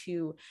ability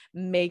to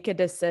make a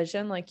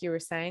decision. Like you were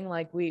saying,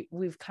 like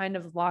we've kind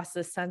of lost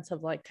this sense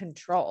of like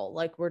control.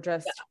 Like we're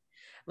just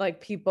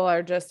like, people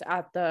are just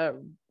at the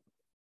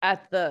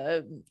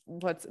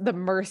what's the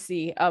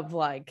mercy of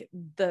like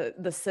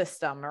the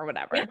system or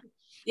whatever.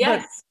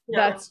 Yes. But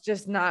that's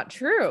just not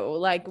true.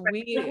 Like when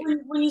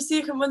you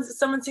see when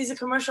someone sees a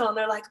commercial and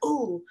they're like,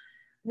 oh,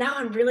 now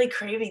I'm really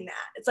craving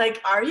that. It's like,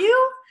 are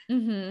you?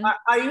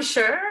 Are you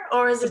sure?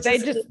 Or is it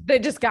they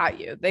just got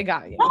you? They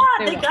got you.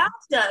 Yeah, they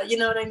gotcha. You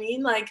know what I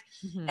mean? Like,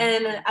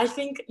 and I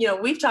think, you know,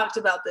 we've talked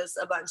about this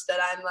a bunch, that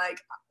I'm like,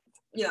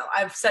 you know,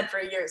 I've said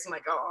for years, I'm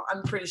like, oh,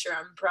 I'm pretty sure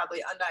I'm probably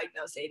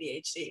undiagnosed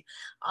ADHD.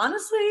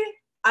 Honestly,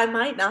 I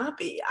might not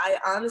be. I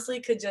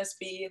honestly could just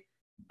be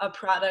a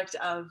product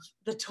of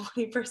the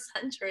 21st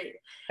century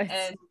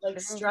and like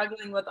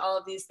struggling with all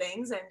of these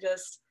things and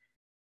just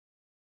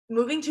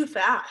moving too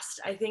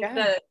fast. I think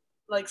that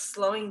like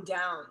slowing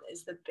down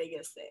is the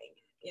biggest thing.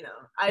 You know,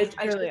 I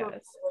really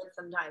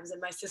sometimes,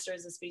 and my sister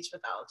is a speech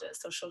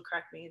pathologist, so she'll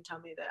correct me and tell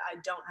me that I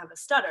don't have a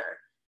stutter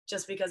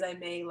just because I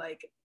may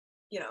like,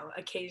 you know,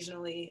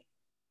 occasionally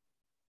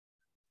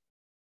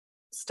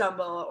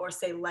stumble or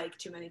say like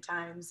too many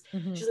times.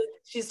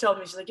 She's told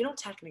me, she's like, you don't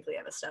technically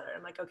have a stutter.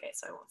 I'm like, okay,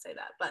 so I won't say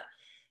that. But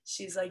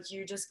she's like,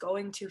 you're just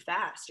going too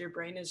fast. Your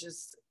brain is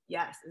just,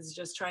 is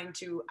just trying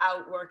to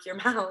outwork your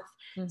mouth.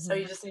 So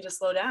you just need to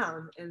slow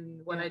down.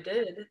 And when I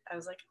did, I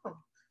was like, oh,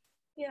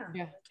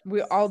 yeah.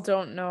 We all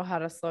don't know how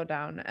to slow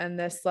down. And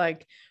this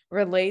like all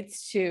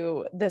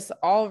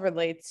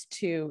relates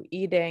to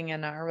eating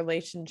and our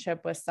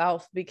relationship with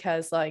self,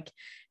 because like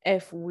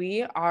if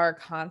we are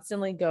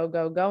constantly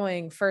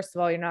going, first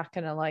of all, you're not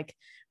going to like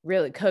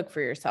really cook for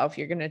yourself.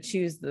 You're going to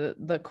choose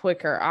the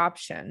quicker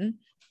option.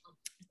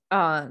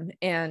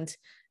 And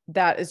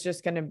that is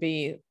just going to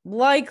be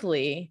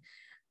likely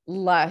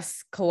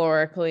less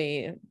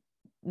calorically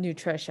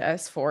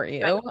nutritious for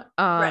you.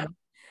 And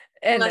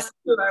unless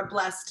you are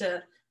blessed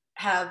to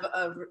have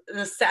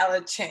the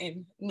salad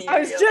chain near I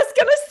was just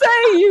gonna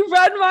say, you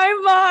read my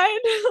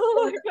mind.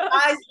 Oh my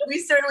God. We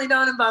certainly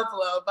don't in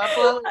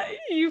Buffalo.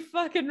 You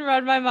fucking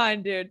read my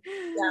mind, dude.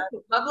 Yeah,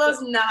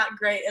 Buffalo's not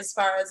great as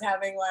far as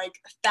having like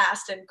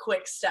fast and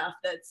quick stuff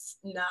that's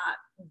not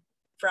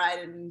fried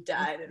and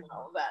dyed and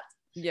all of that.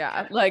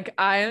 Yeah, like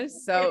I am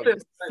so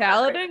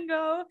Salad and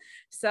Go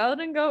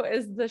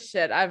is the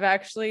shit. I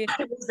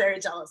was very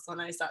jealous when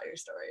I saw your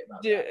story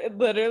about that.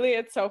 Literally,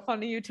 it's so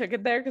funny you took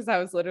it there because I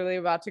was literally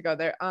about to go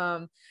there.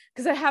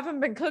 Because I haven't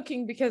been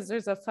cooking because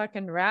there's a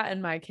fucking rat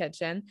in my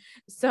kitchen.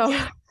 So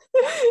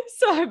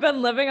so I've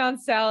been living on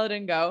Salad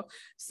and Go.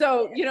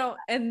 So, you know,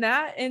 in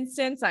that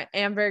instance, I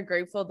am very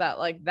grateful that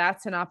like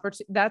that's an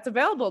opportunity that's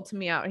available to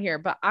me out here,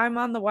 but I'm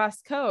on the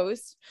West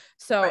Coast.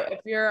 So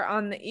if you're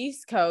on the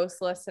East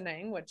Coast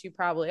listening, which you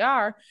probably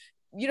are,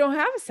 you don't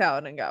have a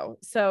Salad and Go.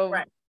 So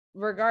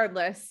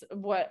regardless,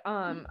 what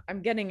I'm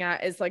getting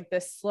at is like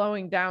this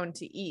slowing down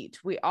to eat.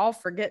 We all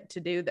forget to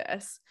do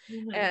this.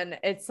 And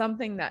it's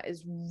something that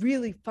is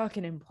really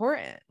fucking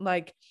important.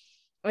 Like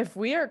if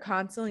we are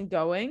constantly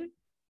going,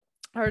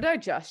 our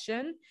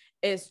digestion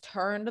is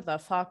turned the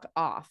fuck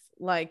off.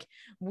 Like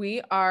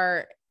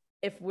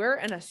if we're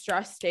in a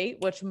stress state,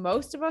 which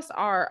most of us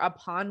are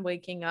upon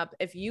waking up,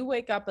 if you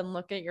wake up and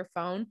look at your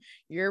phone,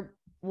 you're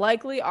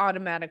likely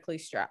automatically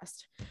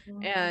stressed.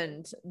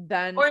 And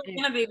then or you're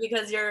gonna be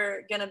because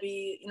you're gonna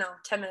be, you know,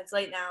 10 minutes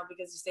late now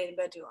because you stayed in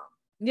bed too long.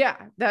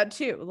 Yeah, that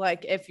too.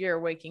 Like if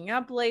you're waking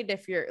up late,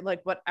 if you're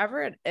like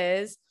whatever it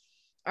is,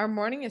 our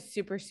morning is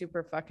super,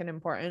 super fucking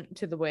important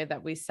to the way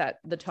that we set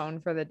the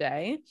tone for the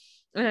day.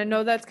 And I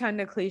know that's kind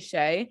of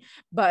cliche,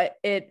 but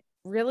it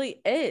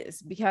really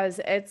is, because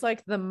it's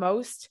like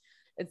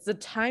it's the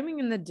timing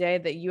in the day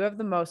that you have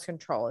the most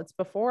control. It's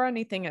before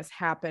anything has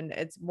happened.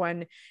 It's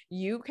when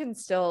you can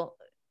still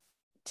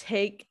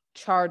take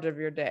charge of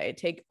your day,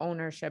 take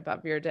ownership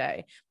of your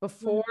day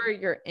before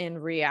you're in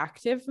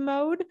reactive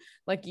mode.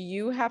 Like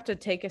you have to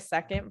take a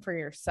second for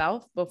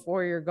yourself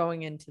before you're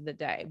going into the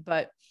day.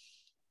 But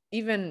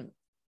even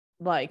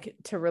like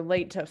to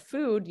relate to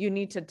food, you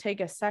need to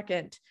take a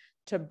second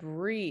to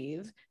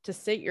breathe, to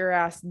sit your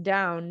ass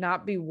down,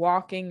 not be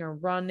walking or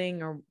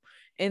running or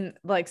in,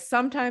 like,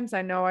 sometimes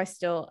I know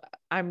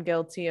I'm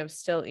guilty of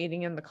still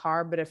eating in the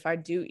car, but if I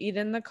do eat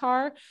in the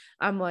car,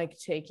 I'm like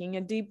taking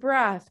a deep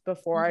breath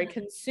before I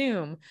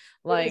consume,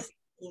 like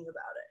thinking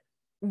about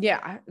it.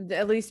 Yeah,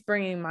 at least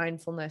bringing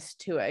mindfulness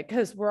to it,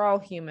 because we're all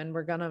human.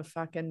 We're gonna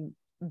fucking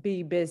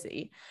be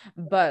busy,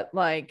 but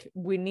like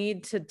we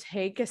need to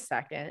take a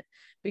second,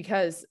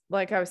 because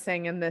like I was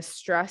saying, in this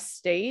stress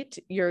state,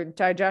 your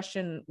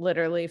digestion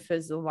literally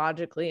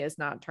physiologically is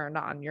not turned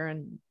on. You're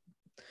in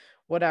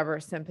whatever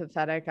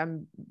sympathetic,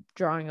 I'm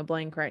drawing a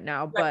blank right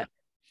now, but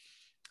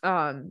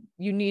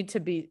you need to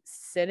be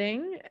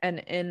sitting and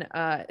in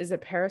is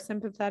it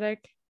parasympathetic?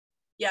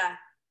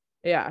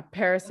 Yeah,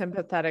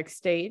 parasympathetic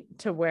state,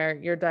 to where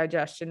your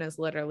digestion is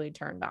literally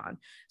turned on.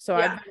 So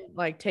I've been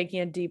like taking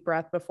a deep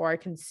breath before I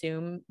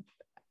consume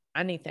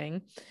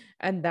anything,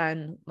 and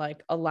then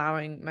like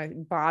allowing my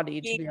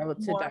body to be able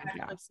to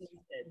digest.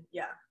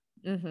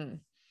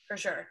 For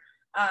sure.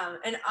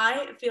 And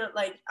I feel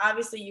like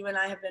obviously you and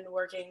I have been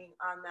working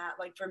on that,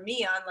 like for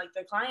me on like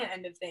the client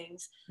end of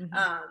things.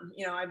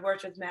 You know, I've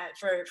worked with Matt,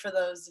 for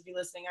those of you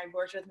listening, I've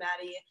worked with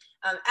Maddie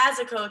as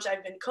a coach.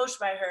 I've been coached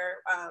by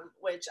her,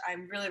 which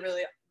I'm really,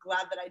 really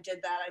glad that I did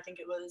that. I think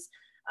it was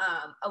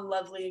a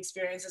lovely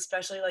experience,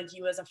 especially like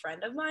you as a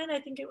friend of mine. I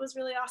think it was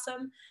really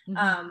awesome.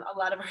 A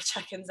lot of our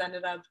check-ins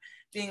ended up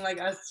being like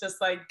us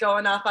just like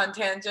going off on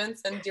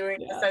tangents and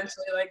doing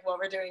essentially like what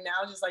we're doing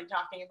now, just like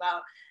talking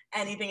about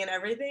anything and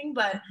everything.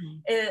 But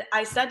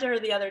I said to her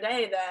the other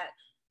day that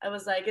I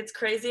was like, it's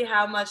crazy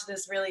how much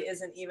this really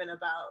isn't even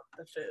about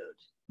the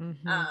food.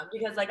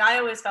 Because like I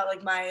always felt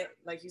like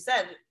like you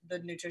said, the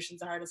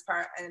nutrition's the hardest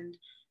part. And,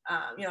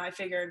 you know, I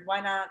figured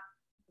why not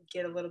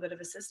get a little bit of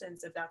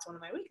assistance if that's one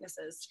of my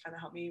weaknesses, to kind of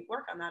help me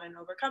work on that and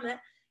overcome it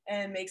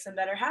and make some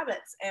better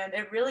habits. And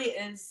it really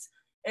is,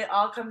 it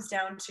all comes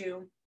down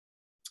to,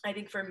 I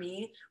think for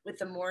me, with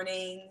the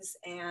mornings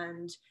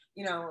and,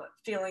 you know,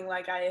 feeling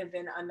like I have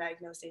been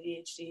undiagnosed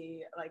ADHD,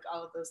 like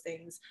all of those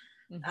things.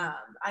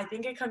 I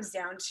think it comes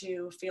down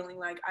to feeling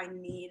like I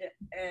need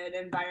an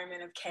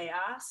environment of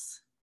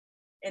chaos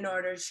in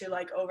order to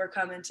like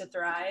overcome and to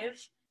thrive.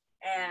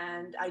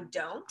 And I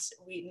don't.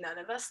 None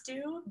of us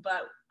do.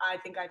 But I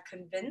think I've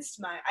convinced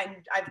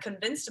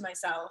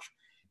myself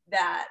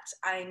that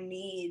I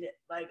need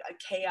like a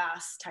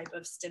chaos type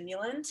of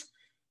stimulant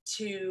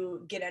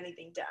to get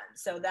anything done.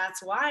 So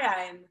that's why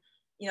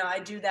I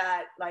do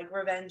that like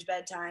revenge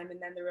bedtime,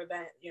 and then the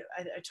revenge,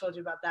 I told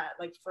you about that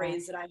like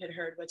phrase that I had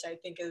heard, which I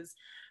think is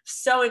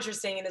so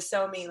interesting and is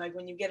so mean. Like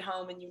when you get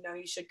home and you know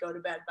you should go to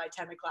bed by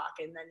 10 o'clock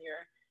and then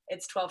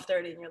it's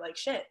 12:30 and you're like,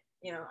 shit,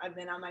 I've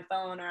been on my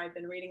phone or I've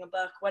been reading a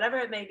book, whatever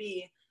it may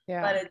be.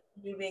 But it's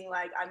you being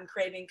like, I'm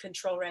craving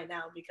control right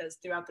now because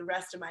throughout the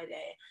rest of my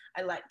day,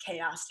 I let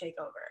chaos take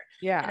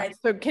over.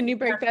 So can you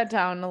break that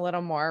down a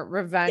little more?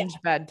 Revenge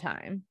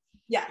bedtime.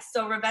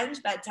 So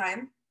revenge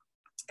bedtime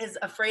is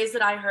a phrase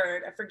that I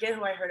heard. I forget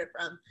who I heard it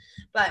from,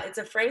 but it's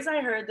a phrase I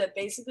heard that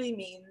basically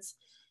means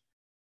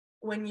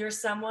when you're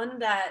someone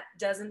that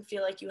doesn't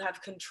feel like you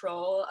have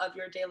control of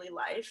your daily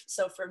life.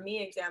 So for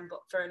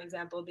an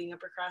example, being a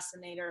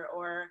procrastinator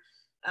or,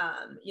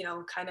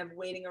 kind of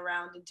waiting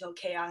around until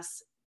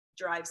chaos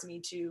drives me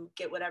to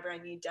get whatever I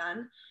need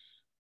done.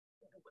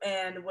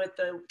 And with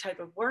the type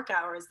of work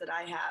hours that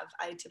I have,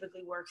 I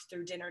typically work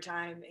through dinner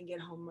time and get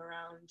home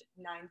around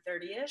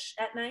 9:30ish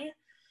at night.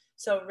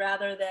 So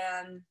rather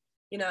than,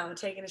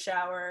 taking a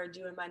shower,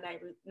 doing my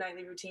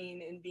nightly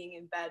routine and being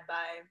in bed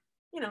by,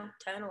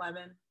 10,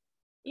 11,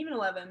 even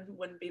 11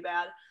 wouldn't be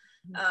bad.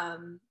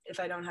 If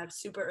I don't have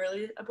super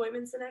early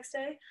appointments the next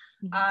day,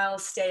 I'll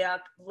stay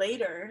up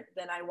later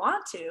than I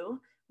want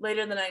to,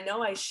 later than I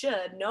know I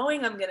should,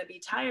 knowing I'm going to be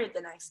tired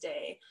the next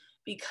day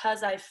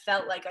because I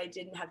felt like I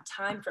didn't have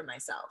time for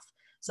myself.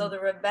 So the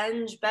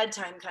revenge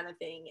bedtime kind of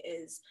thing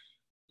is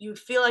you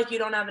feel like you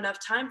don't have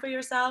enough time for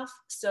yourself,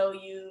 so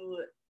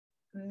you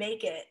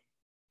make it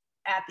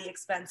at the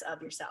expense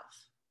of yourself,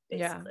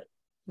 basically.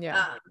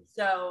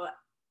 So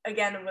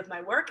again, with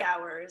my work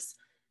hours,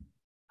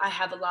 I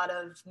have a lot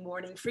of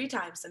morning free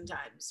time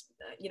sometimes.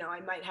 I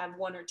might have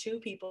one or two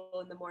people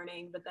in the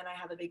morning, but then I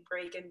have a big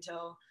break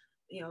until,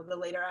 the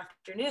later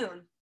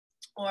afternoon,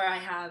 or I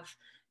have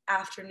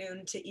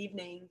afternoon to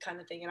evening kind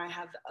of thing, and I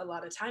have a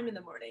lot of time in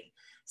the morning.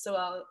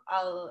 So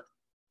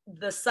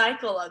the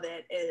cycle of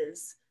it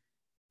is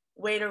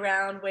wait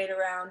around,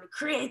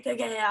 create the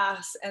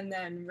chaos, and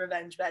then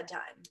revenge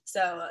bedtime.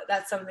 So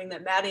that's something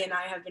that Maddie and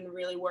I have been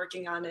really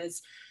working on,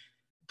 is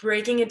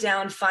breaking it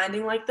down,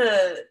 finding like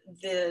the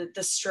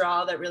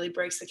straw that really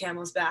breaks the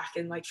camel's back.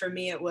 And like for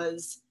me, it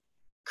was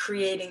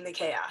creating the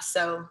chaos.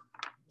 So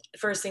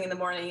first thing in the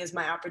morning is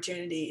my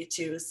opportunity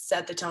to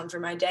set the tone for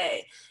my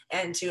day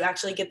and to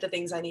actually get the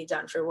things I need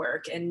done for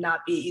work and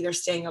not be either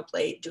staying up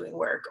late doing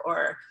work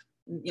or,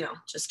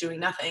 just doing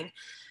nothing.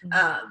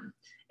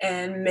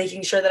 and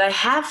making sure that I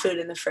have food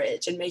in the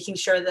fridge and making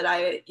sure that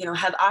I,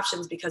 have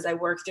options because I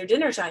work through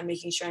dinner time,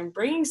 making sure I'm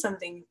bringing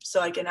something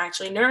so I can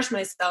actually nourish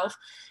myself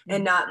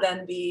and not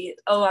then be,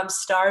 oh, I'm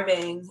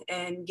starving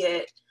and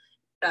get,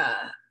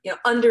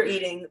 under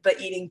eating, but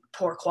eating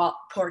poor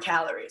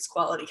calories,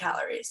 quality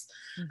calories.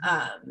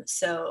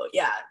 So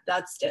yeah,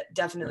 that's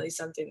definitely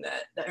something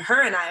that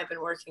her and I have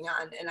been working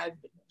on. And I've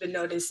been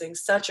noticing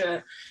such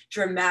a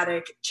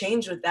dramatic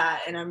change with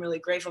that. And I'm really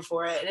grateful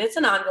for it. And it's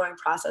an ongoing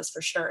process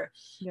for sure.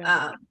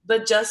 Yeah.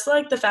 But just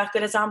like the fact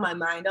that it's on my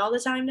mind all the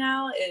time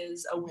now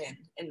is a win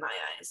in my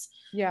eyes.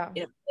 Yeah.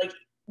 Like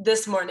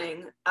this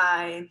morning,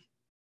 I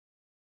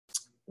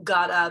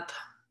got up,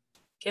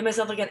 gave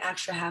myself like an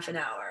extra half an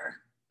hour.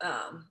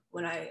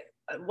 When I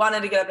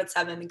wanted to get up at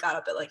 7 and got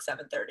up at like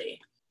 7:30,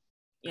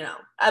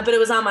 but it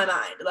was on my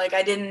mind. Like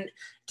I didn't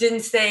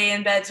stay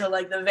in bed till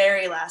like the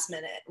very last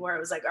minute where it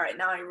was like, all right,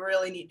 now I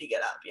really need to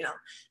get up,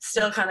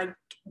 still kind of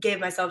gave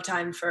myself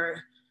time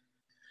for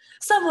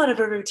somewhat of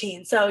a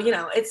routine. So,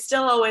 it's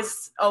still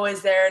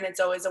always there and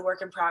it's always a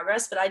work in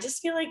progress, but I just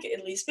feel like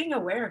at least being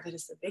aware of it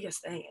is the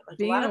biggest thing. Like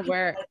being a lot of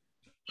aware. people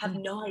have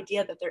no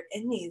idea that they're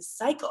in these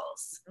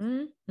cycles.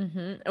 And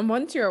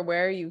once you're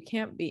aware, you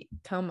can't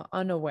become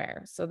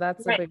unaware. So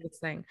that's the biggest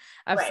thing.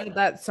 I've said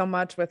that so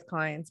much with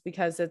clients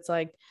because it's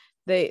like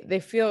they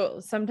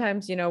feel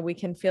sometimes, we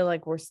can feel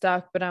like we're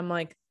stuck, but I'm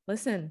like,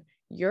 listen,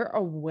 you're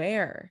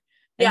aware.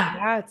 And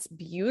that's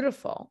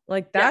beautiful.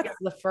 Like that's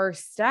the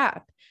first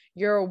step.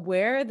 You're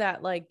aware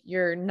that like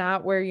you're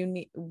not where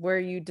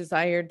you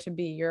desire to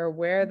be. You're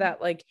aware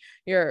that like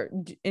you're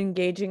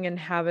engaging in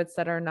habits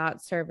that are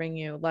not serving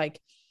you. Like,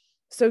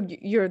 so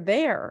you're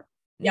there.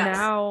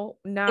 Now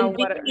and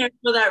being there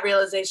for that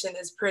realization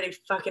is pretty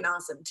fucking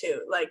awesome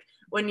too. Like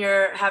when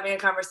you're having a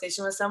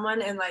conversation with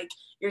someone and like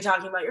you're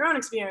talking about your own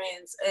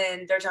experience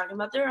and they're talking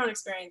about their own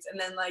experience, and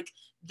then like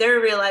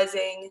they're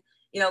realizing,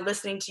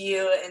 listening to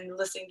you and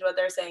listening to what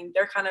they're saying,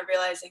 they're kind of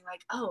realizing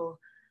like, oh,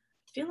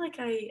 I feel like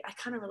I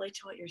kind of relate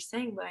to what you're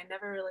saying, but I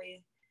never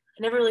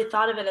really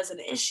thought of it as an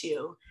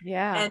issue.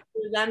 Yeah. And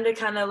for them to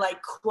kind of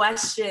like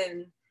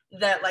question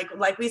that, like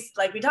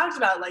we talked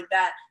about, like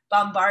that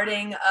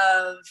bombarding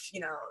of,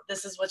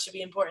 this is what should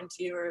be important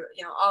to you, or,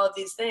 all of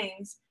these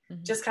things,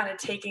 just kind of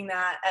taking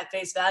that at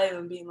face value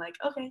and being like,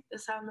 okay,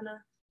 this is how I'm going to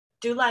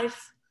do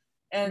life.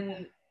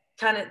 And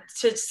kind of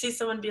to see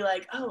someone be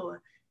like, oh,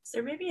 is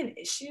there maybe an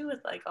issue with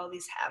like all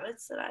these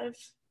habits that I've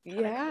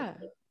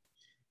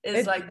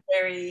is like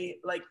very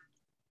like,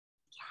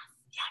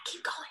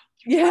 keep going.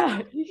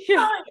 Yeah.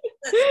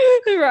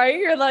 Right.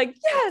 You're like,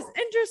 yes,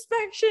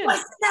 introspection.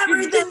 What's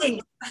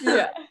everything?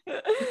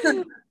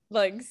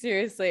 Like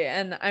seriously.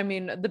 And I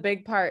mean, the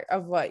big part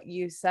of what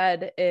you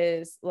said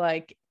is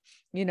like,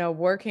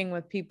 working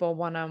with people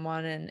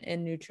one-on-one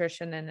in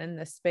nutrition and in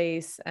the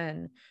space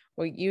and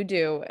what you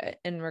do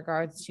in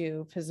regards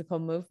to physical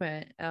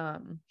movement.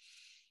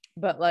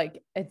 But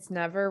like, it's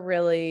never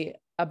really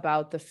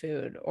about the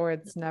food, or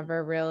it's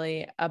never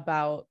really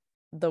about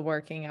the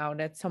working out.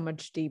 It's so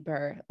much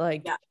deeper.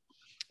 Like,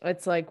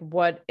 it's like,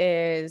 what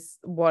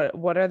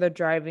are the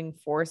driving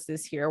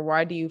forces here?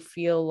 Why do you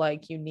feel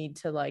like you need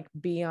to like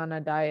be on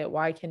a diet?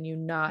 Why can you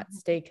not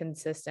stay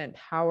consistent?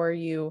 How are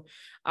you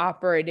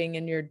operating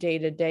in your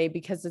day-to-day?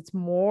 Because it's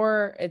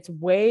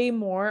way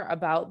more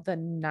about the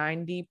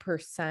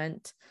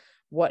 90%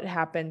 what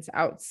happens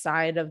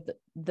outside of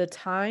the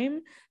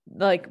time.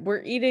 Like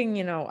we're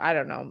eating, I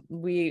don't know,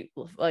 we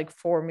like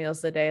 4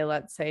 meals a day,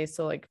 let's say.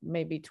 So like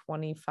maybe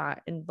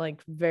 25 and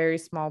like very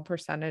small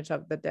percentage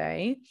of the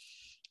day.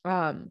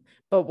 But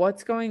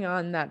what's going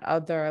on that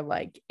other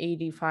like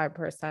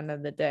 85%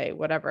 of the day,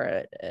 whatever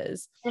it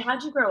is. And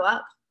how'd you grow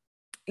up?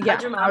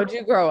 How'd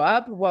you grow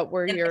up? What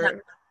were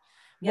your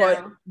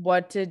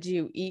what did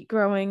you eat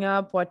growing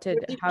up? What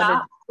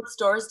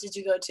stores did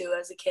you go to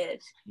as a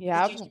kid?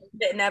 Yeah. Did you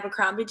fit in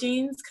Abercrombie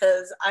jeans?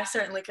 Because I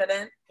certainly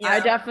couldn't. I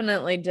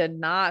definitely did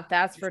not.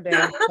 That's for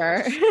damn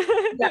sure.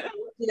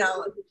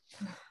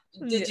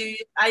 Did you?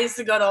 I used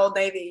to go to Old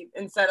Navy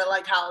instead of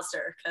like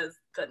Hollister because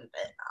couldn't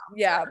fit.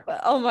 But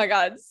oh my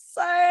god,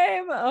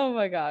 same. Oh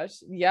my gosh,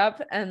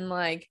 yep. And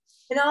like,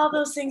 and all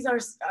those things are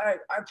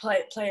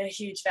play a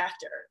huge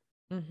factor.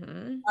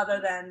 Other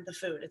than the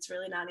food, it's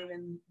really not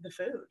even the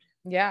food.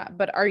 Yeah,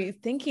 but are you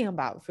thinking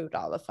about food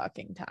all the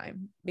fucking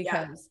time?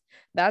 Because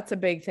that's a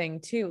big thing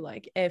too.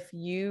 Like if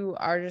you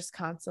are just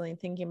constantly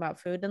thinking about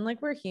food, and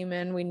like we're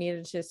human, we need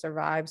it to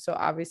survive. So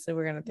obviously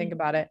we're going to think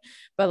about it.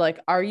 But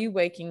like, are you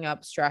waking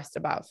up stressed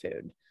about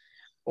food?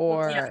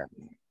 Or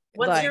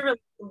what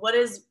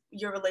is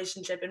your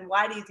relationship, and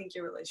why do you think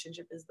your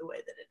relationship is the way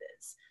that it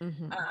is?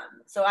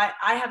 So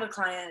I have a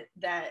client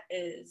that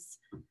is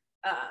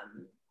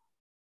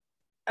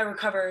a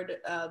recovered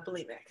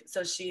bulimic.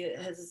 So she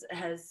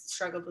has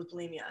struggled with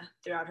bulimia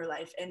throughout her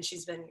life, and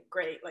she's been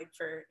great like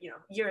for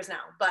years now.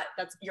 But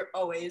you're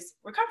always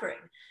recovering,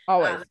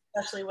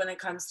 especially when it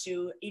comes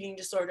to eating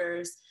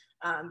disorders,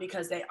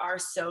 because they are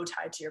so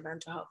tied to your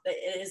mental health.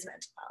 It is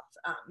mental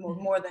health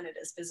more than it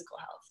is physical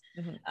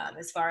health,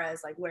 as far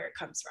as like where it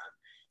comes from.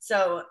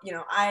 So, you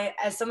know, I,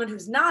 as someone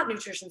who's not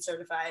nutrition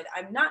certified,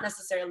 I'm not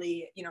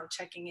necessarily, you know,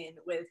 checking in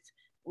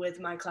with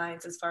my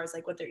clients as far as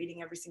like what they're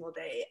eating every single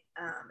day,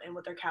 and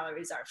what their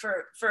calories are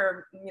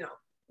for, you know,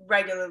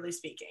 regularly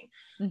speaking.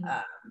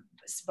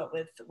 But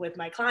with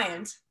my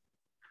client,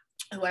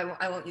 who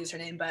I won't use her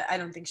name, but I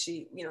don't think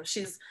she, you know,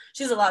 she's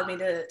allowed me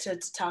to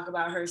talk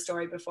about her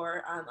story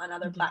before, on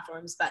other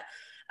platforms, but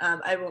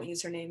I won't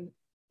use her name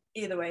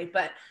either way.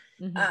 But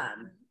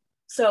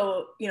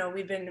so, you know,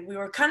 we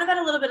were kind of at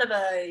a little bit of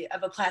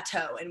a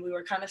plateau, and we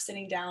were kind of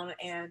sitting down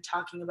and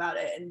talking about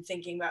it and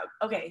thinking about,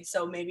 okay,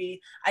 so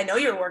maybe I know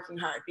you're working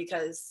hard,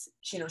 because,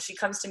 you know, she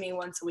comes to me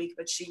once a week,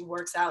 but she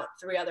works out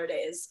 3 other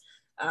days,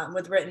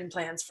 with written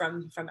plans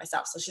from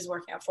myself. So she's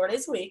working out 4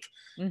 days a week.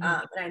 And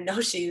I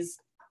know she's,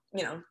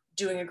 you know,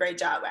 doing a great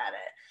job at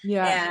it.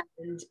 Yeah.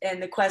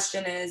 And the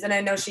question is, and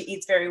I know she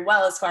eats very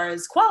well as far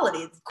as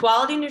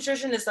quality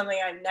nutrition is something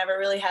I've never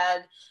really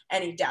had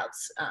any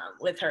doubts,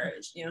 with her.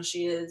 You know,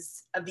 she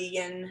is a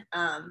vegan,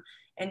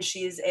 and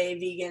she's a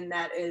vegan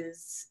that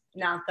is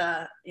not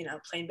the, you know,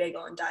 plain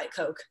bagel and Diet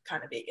Coke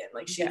kind of vegan.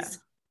 Like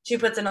she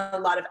puts in a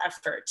lot of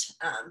effort,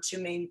 to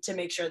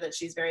make sure that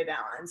she's very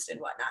balanced and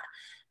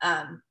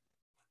whatnot.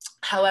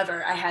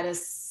 However, I had a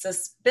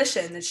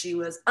suspicion that she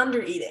was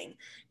under eating,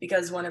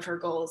 because one of her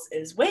goals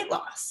is weight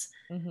loss.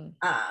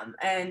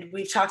 And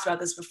we've talked about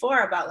this before,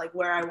 about like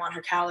where I want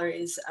her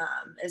calories,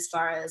 as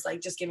far as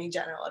like just giving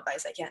general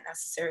advice. I can't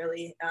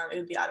necessarily, it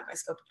would be out of my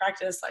scope of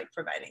practice, like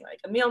providing like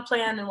a meal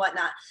plan and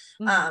whatnot.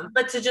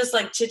 But to just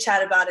like chit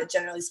chat about it,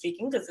 generally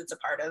speaking, because it's a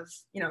part of,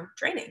 you know,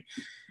 training.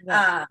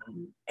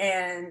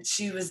 And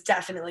she was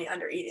definitely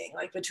under eating,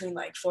 like between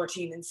like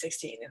 14 and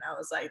 16. And I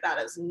was like, that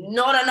is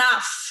not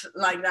enough,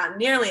 like not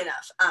nearly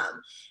enough.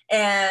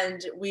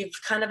 And we've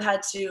kind of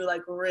had to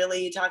like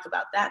really talk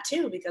about that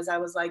too, because I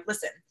was like,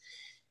 listen,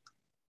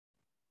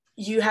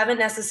 you haven't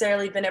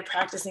necessarily been a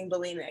practicing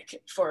bulimic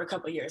for a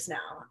couple years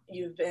now.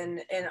 You've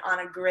been on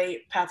a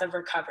great path of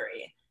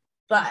recovery,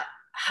 but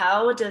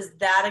how does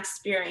that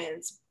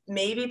experience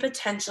maybe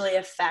potentially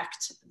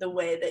affect the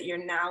way that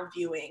you're now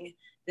viewing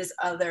this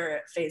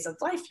other phase of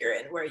life you're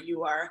in, where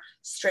you are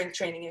strength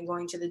training and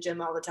going to the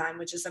gym all the time,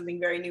 which is something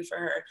very new for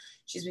her.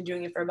 She's been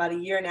doing it for about a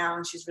year now,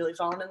 and she's really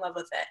fallen in love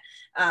with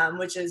it,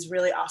 which is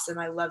really awesome.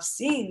 I love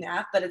seeing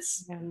that, but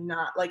it's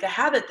not like a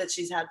habit that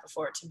she's had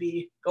before, to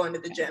be going to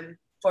the gym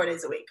 4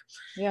 days a week.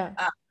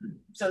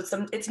 So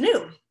it's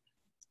new.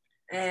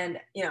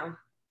 And, you know,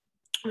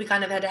 we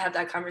kind of had to have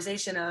that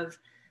conversation of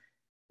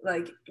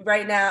like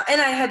right now,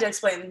 and I had to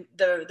explain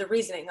the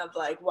reasoning of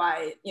like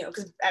why, you know,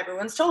 because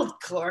everyone's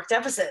told caloric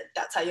deficit,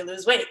 that's how you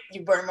lose weight,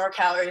 you burn more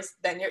calories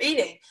than you're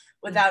eating,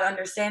 without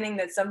understanding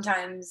that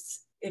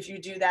sometimes if you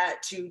do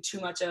that to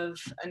too much of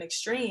an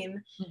extreme,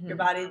 your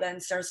body then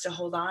starts to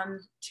hold on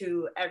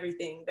to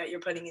everything that you're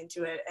putting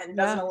into it and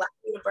doesn't allow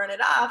you to burn it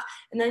off,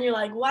 and then you're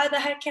like, why the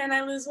heck can't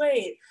I lose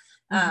weight?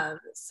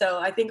 So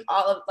I think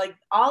all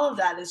of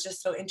that is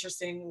just so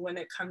interesting when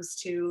it comes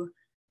to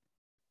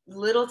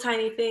little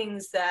tiny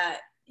things that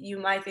you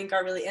might think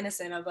are really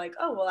innocent, of like,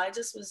 oh, well, I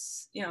just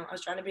was, you know, I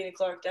was trying to be in a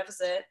caloric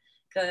deficit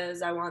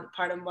because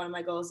part of one of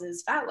my goals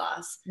is fat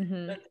loss.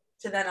 But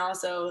to then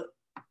also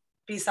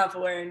be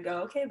self-aware and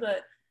go, okay,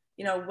 but,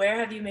 you know, where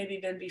have you maybe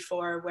been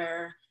before,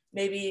 where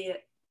maybe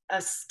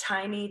a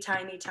tiny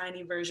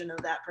version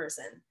of that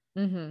person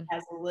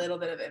has a little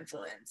bit of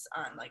influence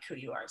on like who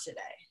you are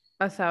today.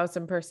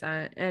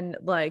 1,000%. And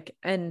like,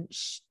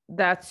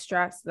 that's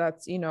stress,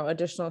 that's, you know,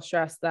 additional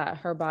stress that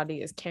her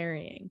body is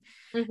carrying.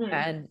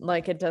 And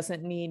like, she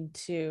doesn't need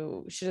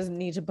to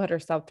put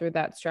herself through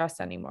that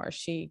stress anymore.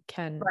 She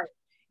can,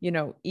 you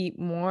know, eat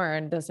more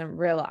and doesn't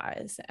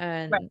realize.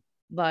 And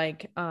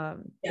like,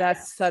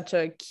 that's such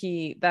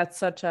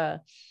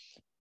a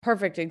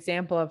perfect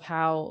example of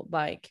how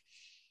like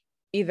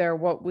either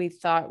what we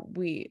thought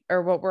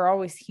or what we're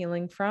always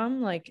healing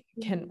from, like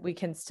we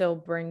can still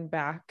bring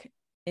back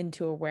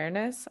into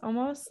awareness,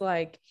 almost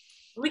like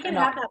we can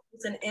have that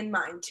person in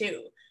mind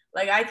too.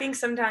 Like I think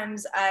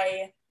sometimes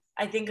I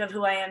think of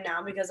who I am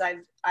now because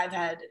I've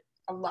had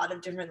a lot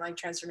of different like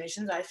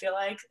transformations. I feel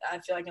like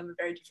I'm a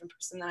very different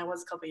person than I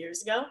was a couple of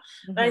years ago.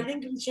 But I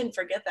think we shouldn't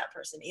forget that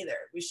person either.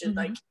 We should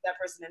like keep that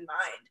person in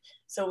mind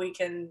so we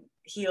can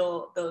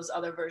heal those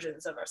other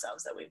versions of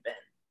ourselves that we've been.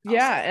 Also.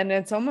 And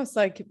it's almost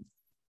like,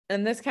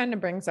 and this kind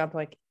of brings up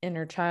like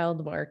inner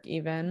child work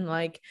even,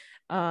 like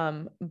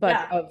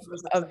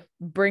of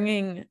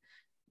bringing,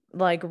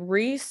 like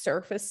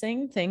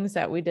resurfacing things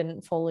that we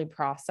didn't fully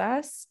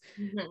process,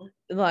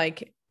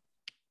 like,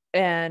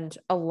 and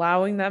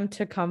allowing them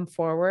to come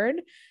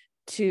forward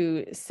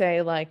to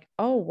say like,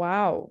 oh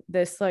wow,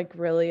 this like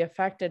really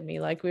affected me.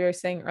 Like we were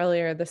saying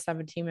earlier, the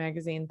 17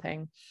 magazine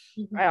thing.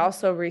 I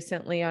also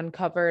recently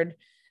uncovered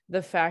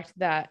the fact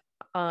that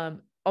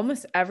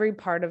almost every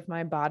part of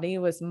my body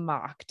was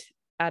mocked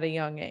at a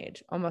young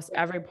age, almost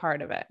every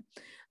part of it.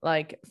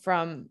 Like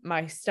from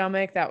my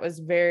stomach, that was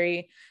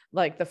very,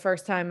 like the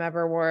first time I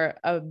ever wore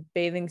a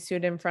bathing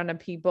suit in front of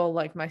people,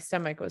 like my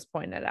stomach was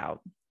pointed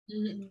out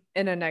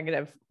in a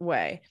negative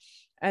way.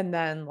 And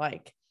then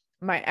like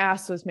my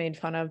ass was made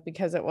fun of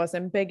because it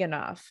wasn't big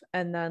enough.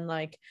 And then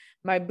like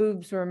my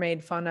boobs were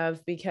made fun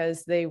of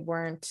because they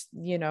weren't,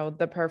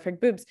 the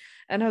perfect boobs.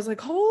 And I was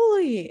like,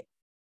 holy,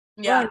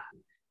 Yeah. like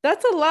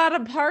that's a lot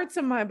of parts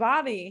of my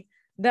body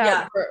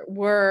that Yeah.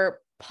 were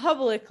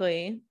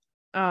publicly,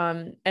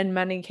 in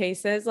many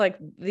cases, like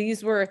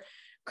these were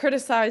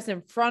criticized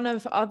in front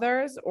of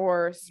others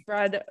or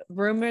spread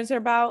rumors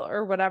about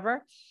or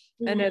whatever.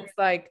 And it's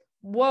like,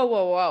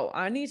 whoa,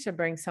 I need to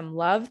bring some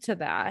love to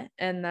that.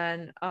 And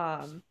then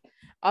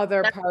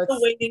other That's parts,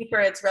 still waiting for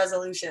its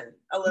resolution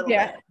a little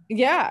yeah,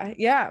 bit.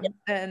 yeah.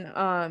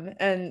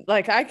 And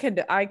like I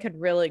could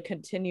really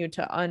continue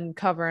to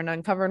uncover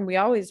and we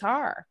always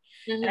are.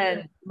 Mm-hmm.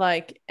 And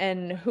like,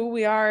 and who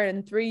we are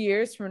in 3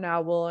 years from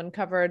now, we'll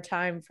uncover a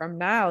time from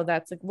now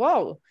that's like,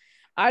 whoa,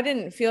 I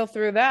didn't feel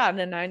through that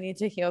and I need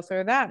to heal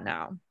through that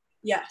now.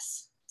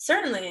 Yes,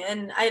 certainly.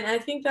 And I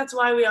think that's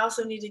why we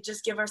also need to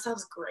just give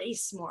ourselves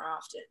grace more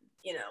often,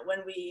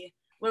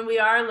 when we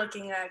are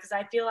looking at, because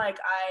I feel like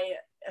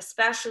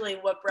especially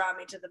what brought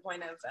me to the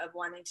point of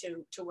wanting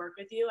to work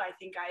with you, I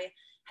think I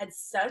had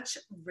such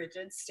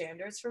rigid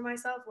standards for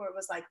myself where it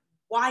was like,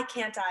 why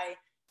can't I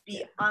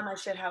be on my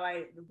shit how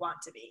I want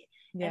to be?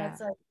 And Yeah.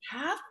 it's like,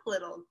 have a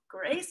little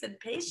grace and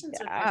patience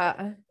with yourself.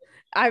 Yeah.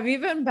 I've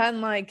even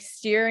been like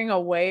steering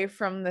away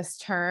from this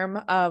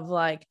term of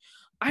like,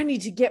 I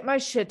need to get my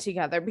shit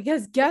together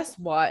because guess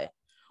what?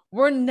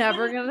 We're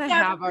never going to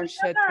have our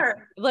shit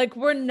together. Like,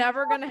 we're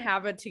never going to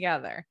have it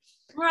together.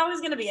 We're always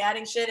going to be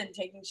adding shit and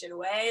taking shit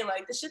away.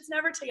 Like, the shit's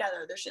never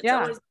together. The shit's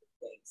Yeah. always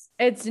things.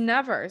 It's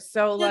never.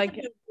 So like,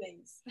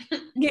 Things.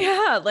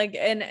 yeah, like,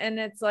 and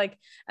it's like,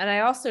 and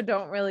I also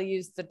don't really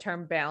use the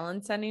term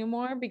balance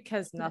anymore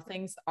because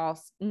nothing's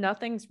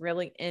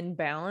really in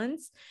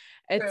balance.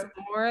 It's True.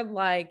 more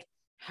like,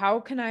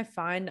 how can I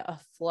find a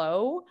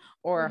flow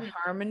or a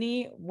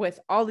harmony with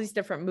all these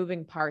different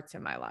moving parts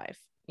in my life,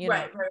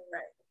 Right.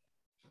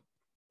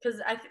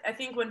 Because I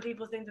think when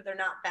people think that they're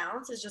not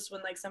balanced, it's just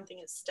when like something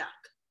is stuck.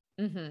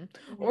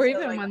 Or So,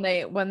 even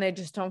like, when they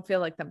just don't feel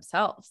like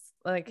themselves,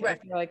 like right.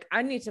 if you're like,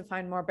 I need to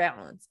find more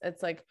balance,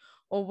 it's like,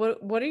 well,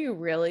 what are you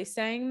really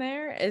saying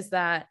there is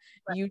that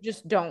you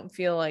just don't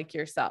feel like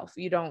yourself.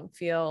 You don't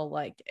feel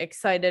like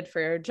excited for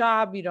your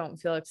job, you don't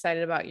feel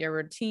excited about your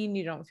routine,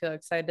 you don't feel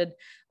excited,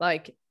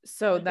 like,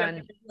 so Like, then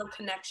there's no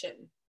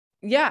connection.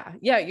 yeah,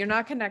 you're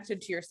not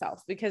connected to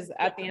yourself because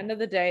at the end of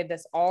the day,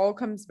 this all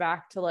comes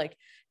back to like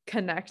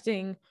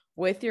connecting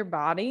with your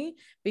body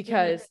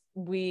because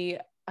we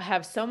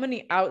have so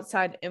many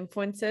outside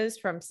influences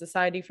from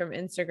society, from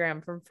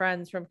Instagram, from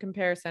friends, from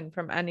comparison,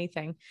 from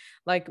anything.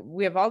 Like,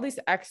 we have all these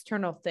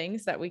external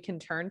things that we can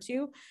turn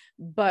to,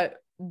 but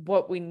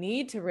what we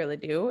need to really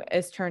do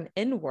is turn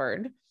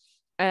inward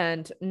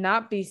and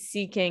not be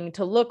seeking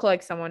to look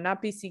like someone,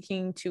 not be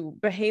seeking to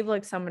behave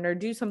like someone or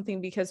do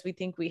something because we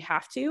think we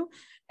have to.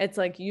 It's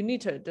like, you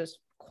need to just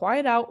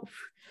quiet out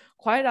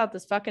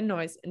this fucking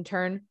noise and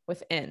turn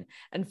within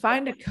and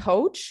find a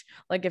coach.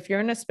 Like, if you're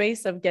in a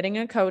space of getting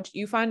a coach,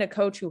 you find a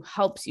coach who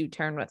helps you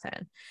turn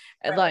within.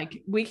 Right.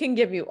 Like, we can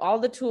give you all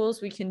the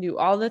tools, we can do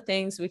all the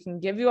things, we can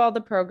give you all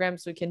the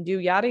programs, we can do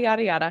yada,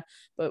 yada, yada.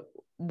 But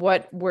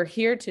what we're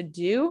here to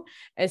do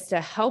is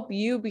to help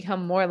you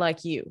become more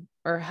like you,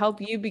 or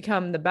help you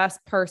become the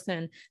best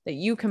person that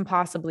you can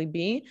possibly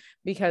be,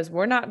 because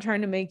we're not trying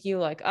to make you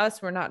like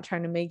us. We're not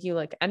trying to make you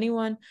like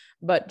anyone,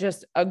 but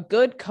just a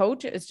good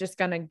coach is just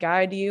going to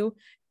guide you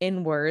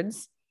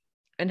inwards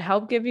and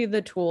help give you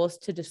the tools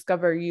to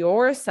discover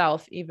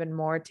yourself even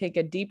more, take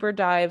a deeper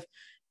dive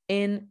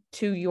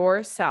into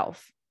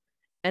yourself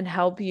and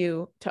help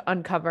you to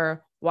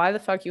uncover why the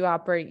fuck you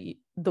operate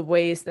the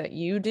ways that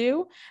you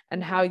do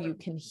and how you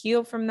can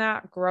heal from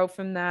that, grow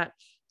from that,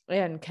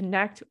 and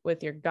connect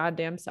with your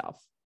goddamn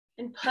self.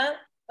 And put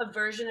a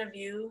version of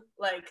you,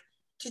 like,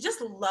 to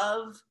just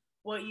love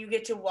what you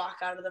get to walk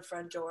out of the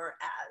front door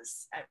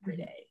as every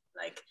day.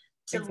 Like,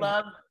 to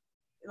love,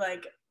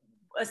 like,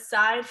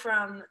 aside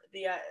from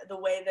the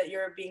way that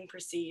you're being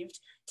perceived,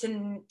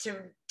 to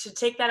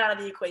take that out of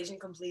the equation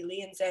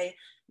completely and say,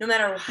 no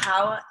matter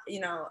how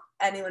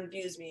anyone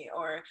views me,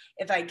 or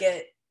if I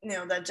get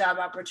that job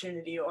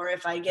opportunity, or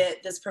if I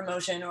get this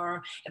promotion,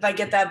 or if I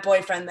get that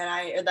boyfriend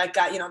or that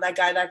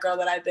guy, that girl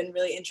that I've been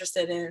really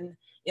interested in,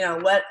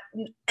 what,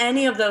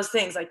 any of those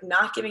things, like,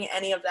 not giving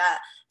any of that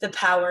the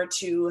power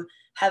to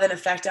have an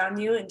effect on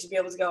you, and to be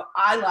able to go,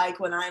 I like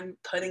what I'm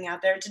putting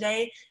out there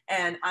today,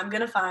 and I'm going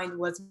to find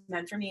what's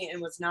meant for me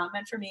and what's not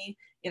meant for me.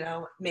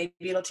 Maybe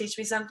it'll teach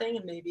me something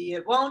and maybe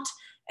it won't.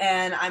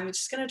 And I'm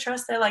just going to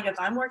trust that, like, if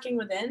I'm working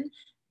within,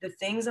 the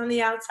things on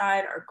the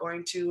outside are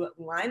going to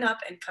line up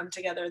and come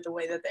together the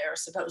way that they are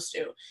supposed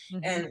to.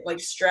 And like,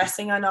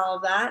 stressing on all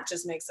of that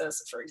just makes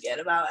us forget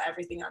about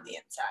everything on the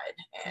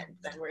inside. And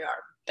then we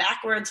are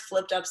backwards,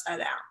 flipped upside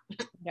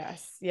down.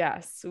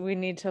 Yes. We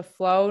need to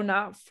flow,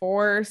 not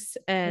force,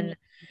 and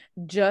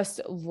just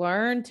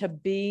learn to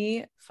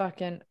be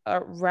fucking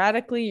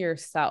radically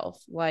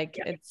yourself. Like,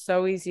 it's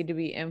so easy to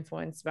be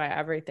influenced by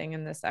everything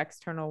in this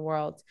external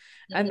world.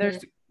 And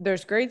there's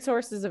there's great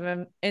sources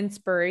of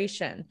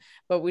inspiration,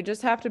 but we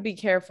just have to be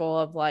careful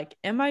of like,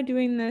 am I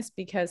doing this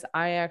because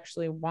I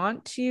actually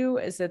want to?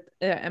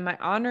 Am I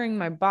honoring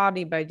my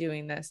body by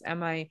doing this?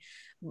 Am I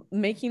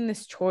making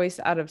this choice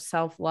out of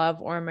self-love,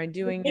 or am I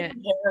doing it?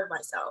 Taking care of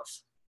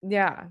myself.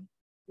 Yeah.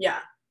 Yeah.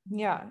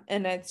 Yeah.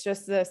 And it's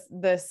just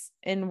this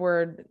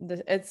inward,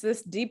 it's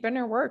this deep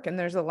inner work. And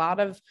there's a lot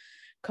of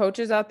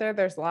coaches out there.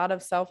 There's a lot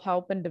of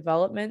self-help and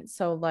development.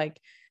 So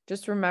like,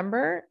 just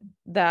remember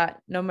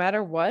that no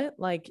matter what,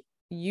 like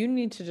you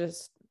need to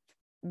just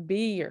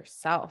be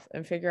yourself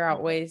and figure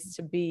out ways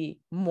to be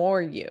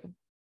more you.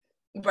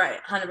 Right.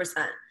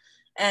 100%.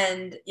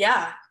 And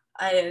yeah,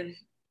 I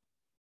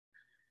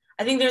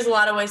think there's a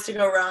lot of ways to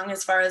go wrong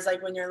as far as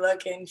like when you're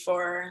looking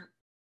for,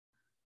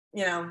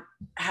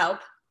 help.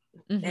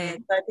 Mm-hmm.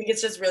 And I think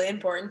it's just really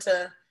important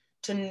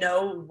to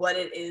know what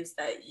it is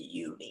that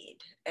you need,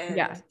 and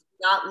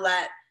not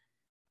let,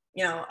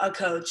 a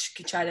coach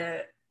try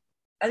to,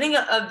 I think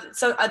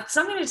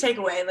something to take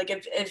away. Like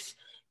if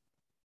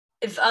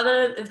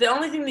the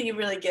only thing that you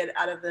really get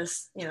out of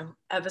this,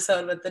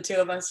 episode with the two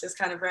of us just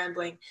kind of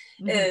rambling,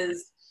 mm-hmm.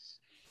 is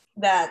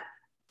that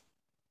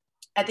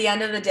at the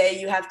end of the day,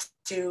 you have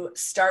to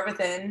start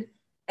within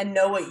and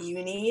know what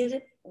you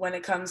need when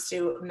it comes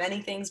to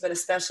many things, but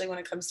especially when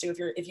it comes to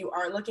if you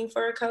are looking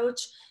for a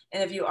coach,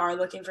 and if you are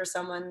looking for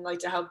someone like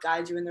to help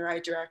guide you in the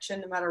right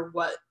direction, no matter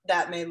what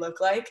that may look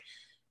like,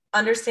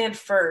 understand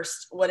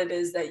first what it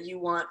is that you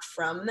want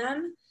from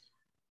them,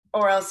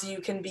 or else you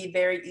can be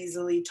very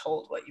easily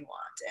told what you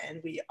want.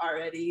 And we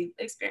already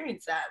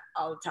experience that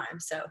all the time.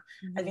 So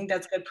mm-hmm. I think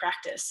that's good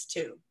practice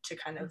too, to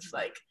kind of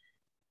like,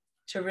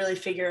 to really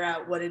figure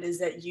out what it is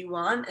that you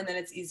want. And then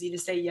it's easy to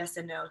say yes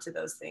and no to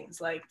those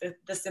things. Like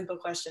the simple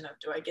question of,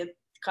 do I get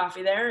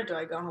coffee there, or do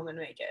I go home and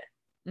make it?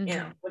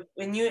 Mm-hmm.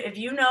 If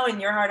you know in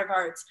your heart of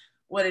hearts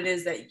what it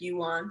is that you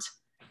want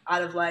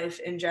out of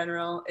life in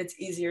general, it's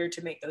easier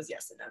to make those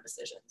yes and no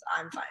decisions,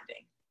 I'm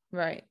finding.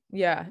 Right.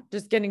 Yeah.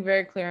 Just getting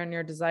very clear on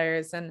your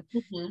desires, and,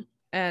 mm-hmm.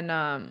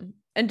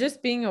 and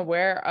just being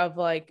aware of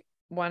like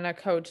when a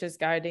coach is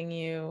guiding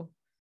you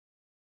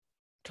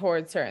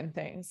towards certain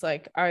things,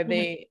 like, are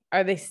they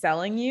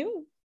selling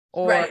you,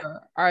 or right.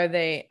 are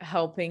they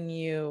helping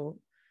you?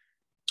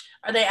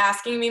 Are they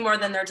asking me more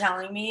than they're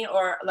telling me,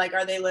 or like,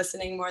 are they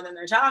listening more than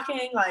they're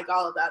talking? Like,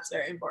 all of that's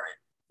very important.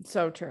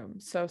 So true.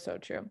 So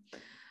true.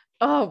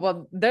 Oh,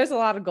 well, there's a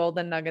lot of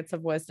golden nuggets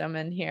of wisdom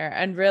in here.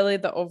 And really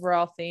the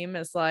overall theme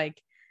is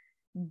like,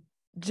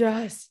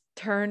 just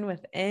turn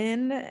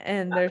within.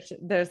 And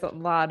there's a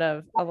lot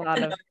of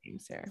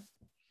themes here.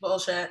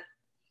 Bullshit.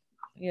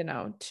 Tune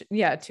out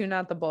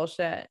the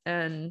bullshit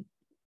and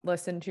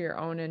listen to your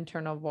own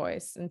internal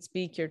voice and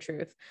speak your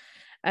truth.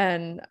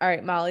 And all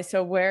right, Molly,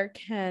 so where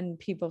can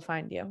people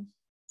find you?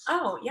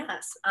 Oh,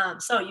 yes.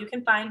 So you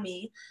can find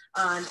me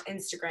on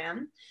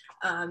Instagram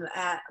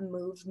at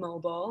Move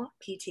Mobile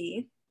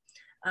PT.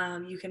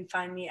 You can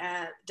find me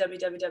at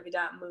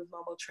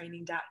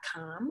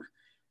www.movemobiletraining.com.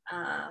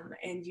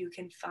 And you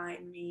can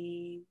find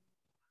me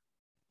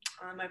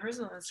on my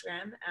personal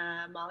Instagram,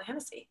 Molly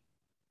Hennessy.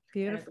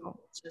 Beautiful.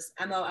 It's just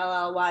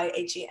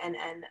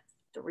MOLLYHENN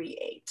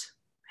 38.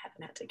 I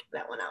haven't had to give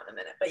that one out in a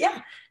minute. But yeah,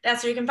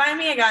 that's where you can find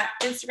me. I got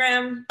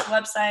Instagram,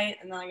 website,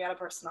 and then I got a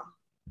personal.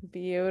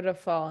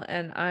 Beautiful.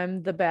 And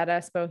I'm the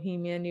badass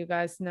bohemian, you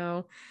guys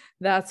know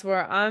that's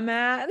where I'm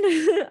at.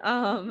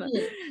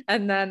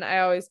 And then I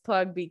always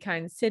plug Be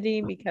Kind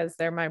City because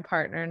they're my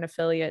partner and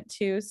affiliate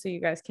too, so you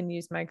guys can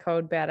use my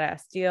code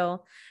badass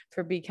deal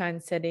for Be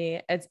Kind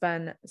City. It's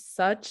been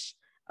such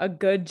a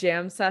good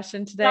jam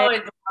session today.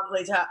 Always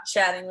lovely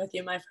chatting with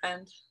you, my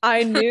friend.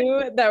 I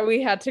knew that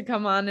we had to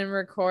come on and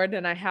record,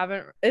 and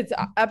it's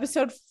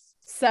episode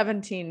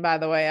 17, by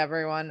the way,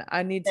 everyone.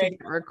 I need to get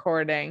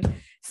recording.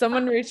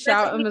 Someone reached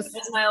out and was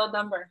my old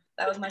number.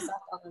 That was my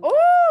cell phone.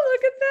 Oh,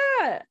 look at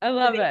that. I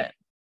love it.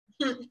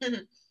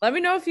 Let me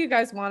know if you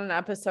guys want an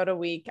episode a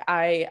week.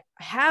 I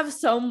have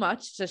so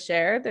much to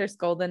share. There's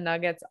golden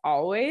nuggets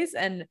always.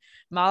 And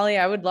Molly,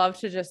 I would love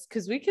to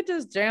because we could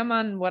just jam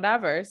on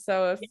whatever.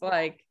 So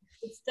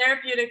it's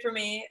therapeutic for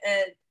me.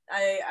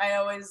 I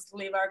always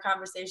leave our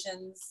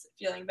conversations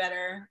feeling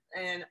better.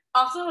 And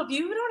also, if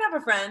you don't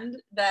have a friend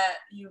that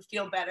you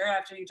feel better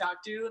after you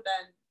talk to,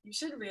 then you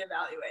should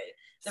reevaluate.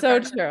 So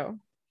true.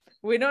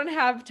 We don't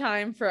have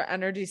time for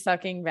energy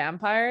sucking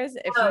vampires.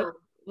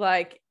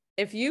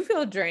 If you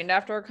feel drained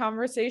after a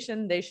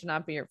conversation, they should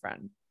not be your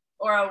friend.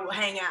 Or a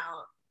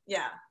hangout.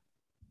 Yeah.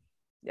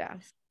 Yeah.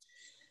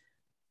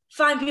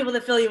 Find people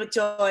that fill you with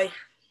joy.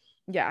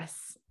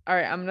 Yes. All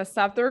right. I'm going to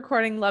stop the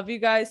recording. Love you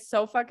guys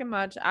so fucking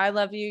much. I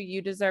love you.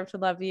 You deserve to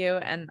love you.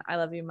 And I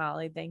love you,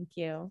 Molly. Thank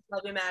you.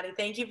 Love you, Maddie.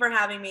 Thank you for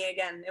having me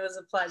again. It was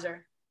a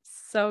pleasure.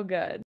 So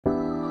good.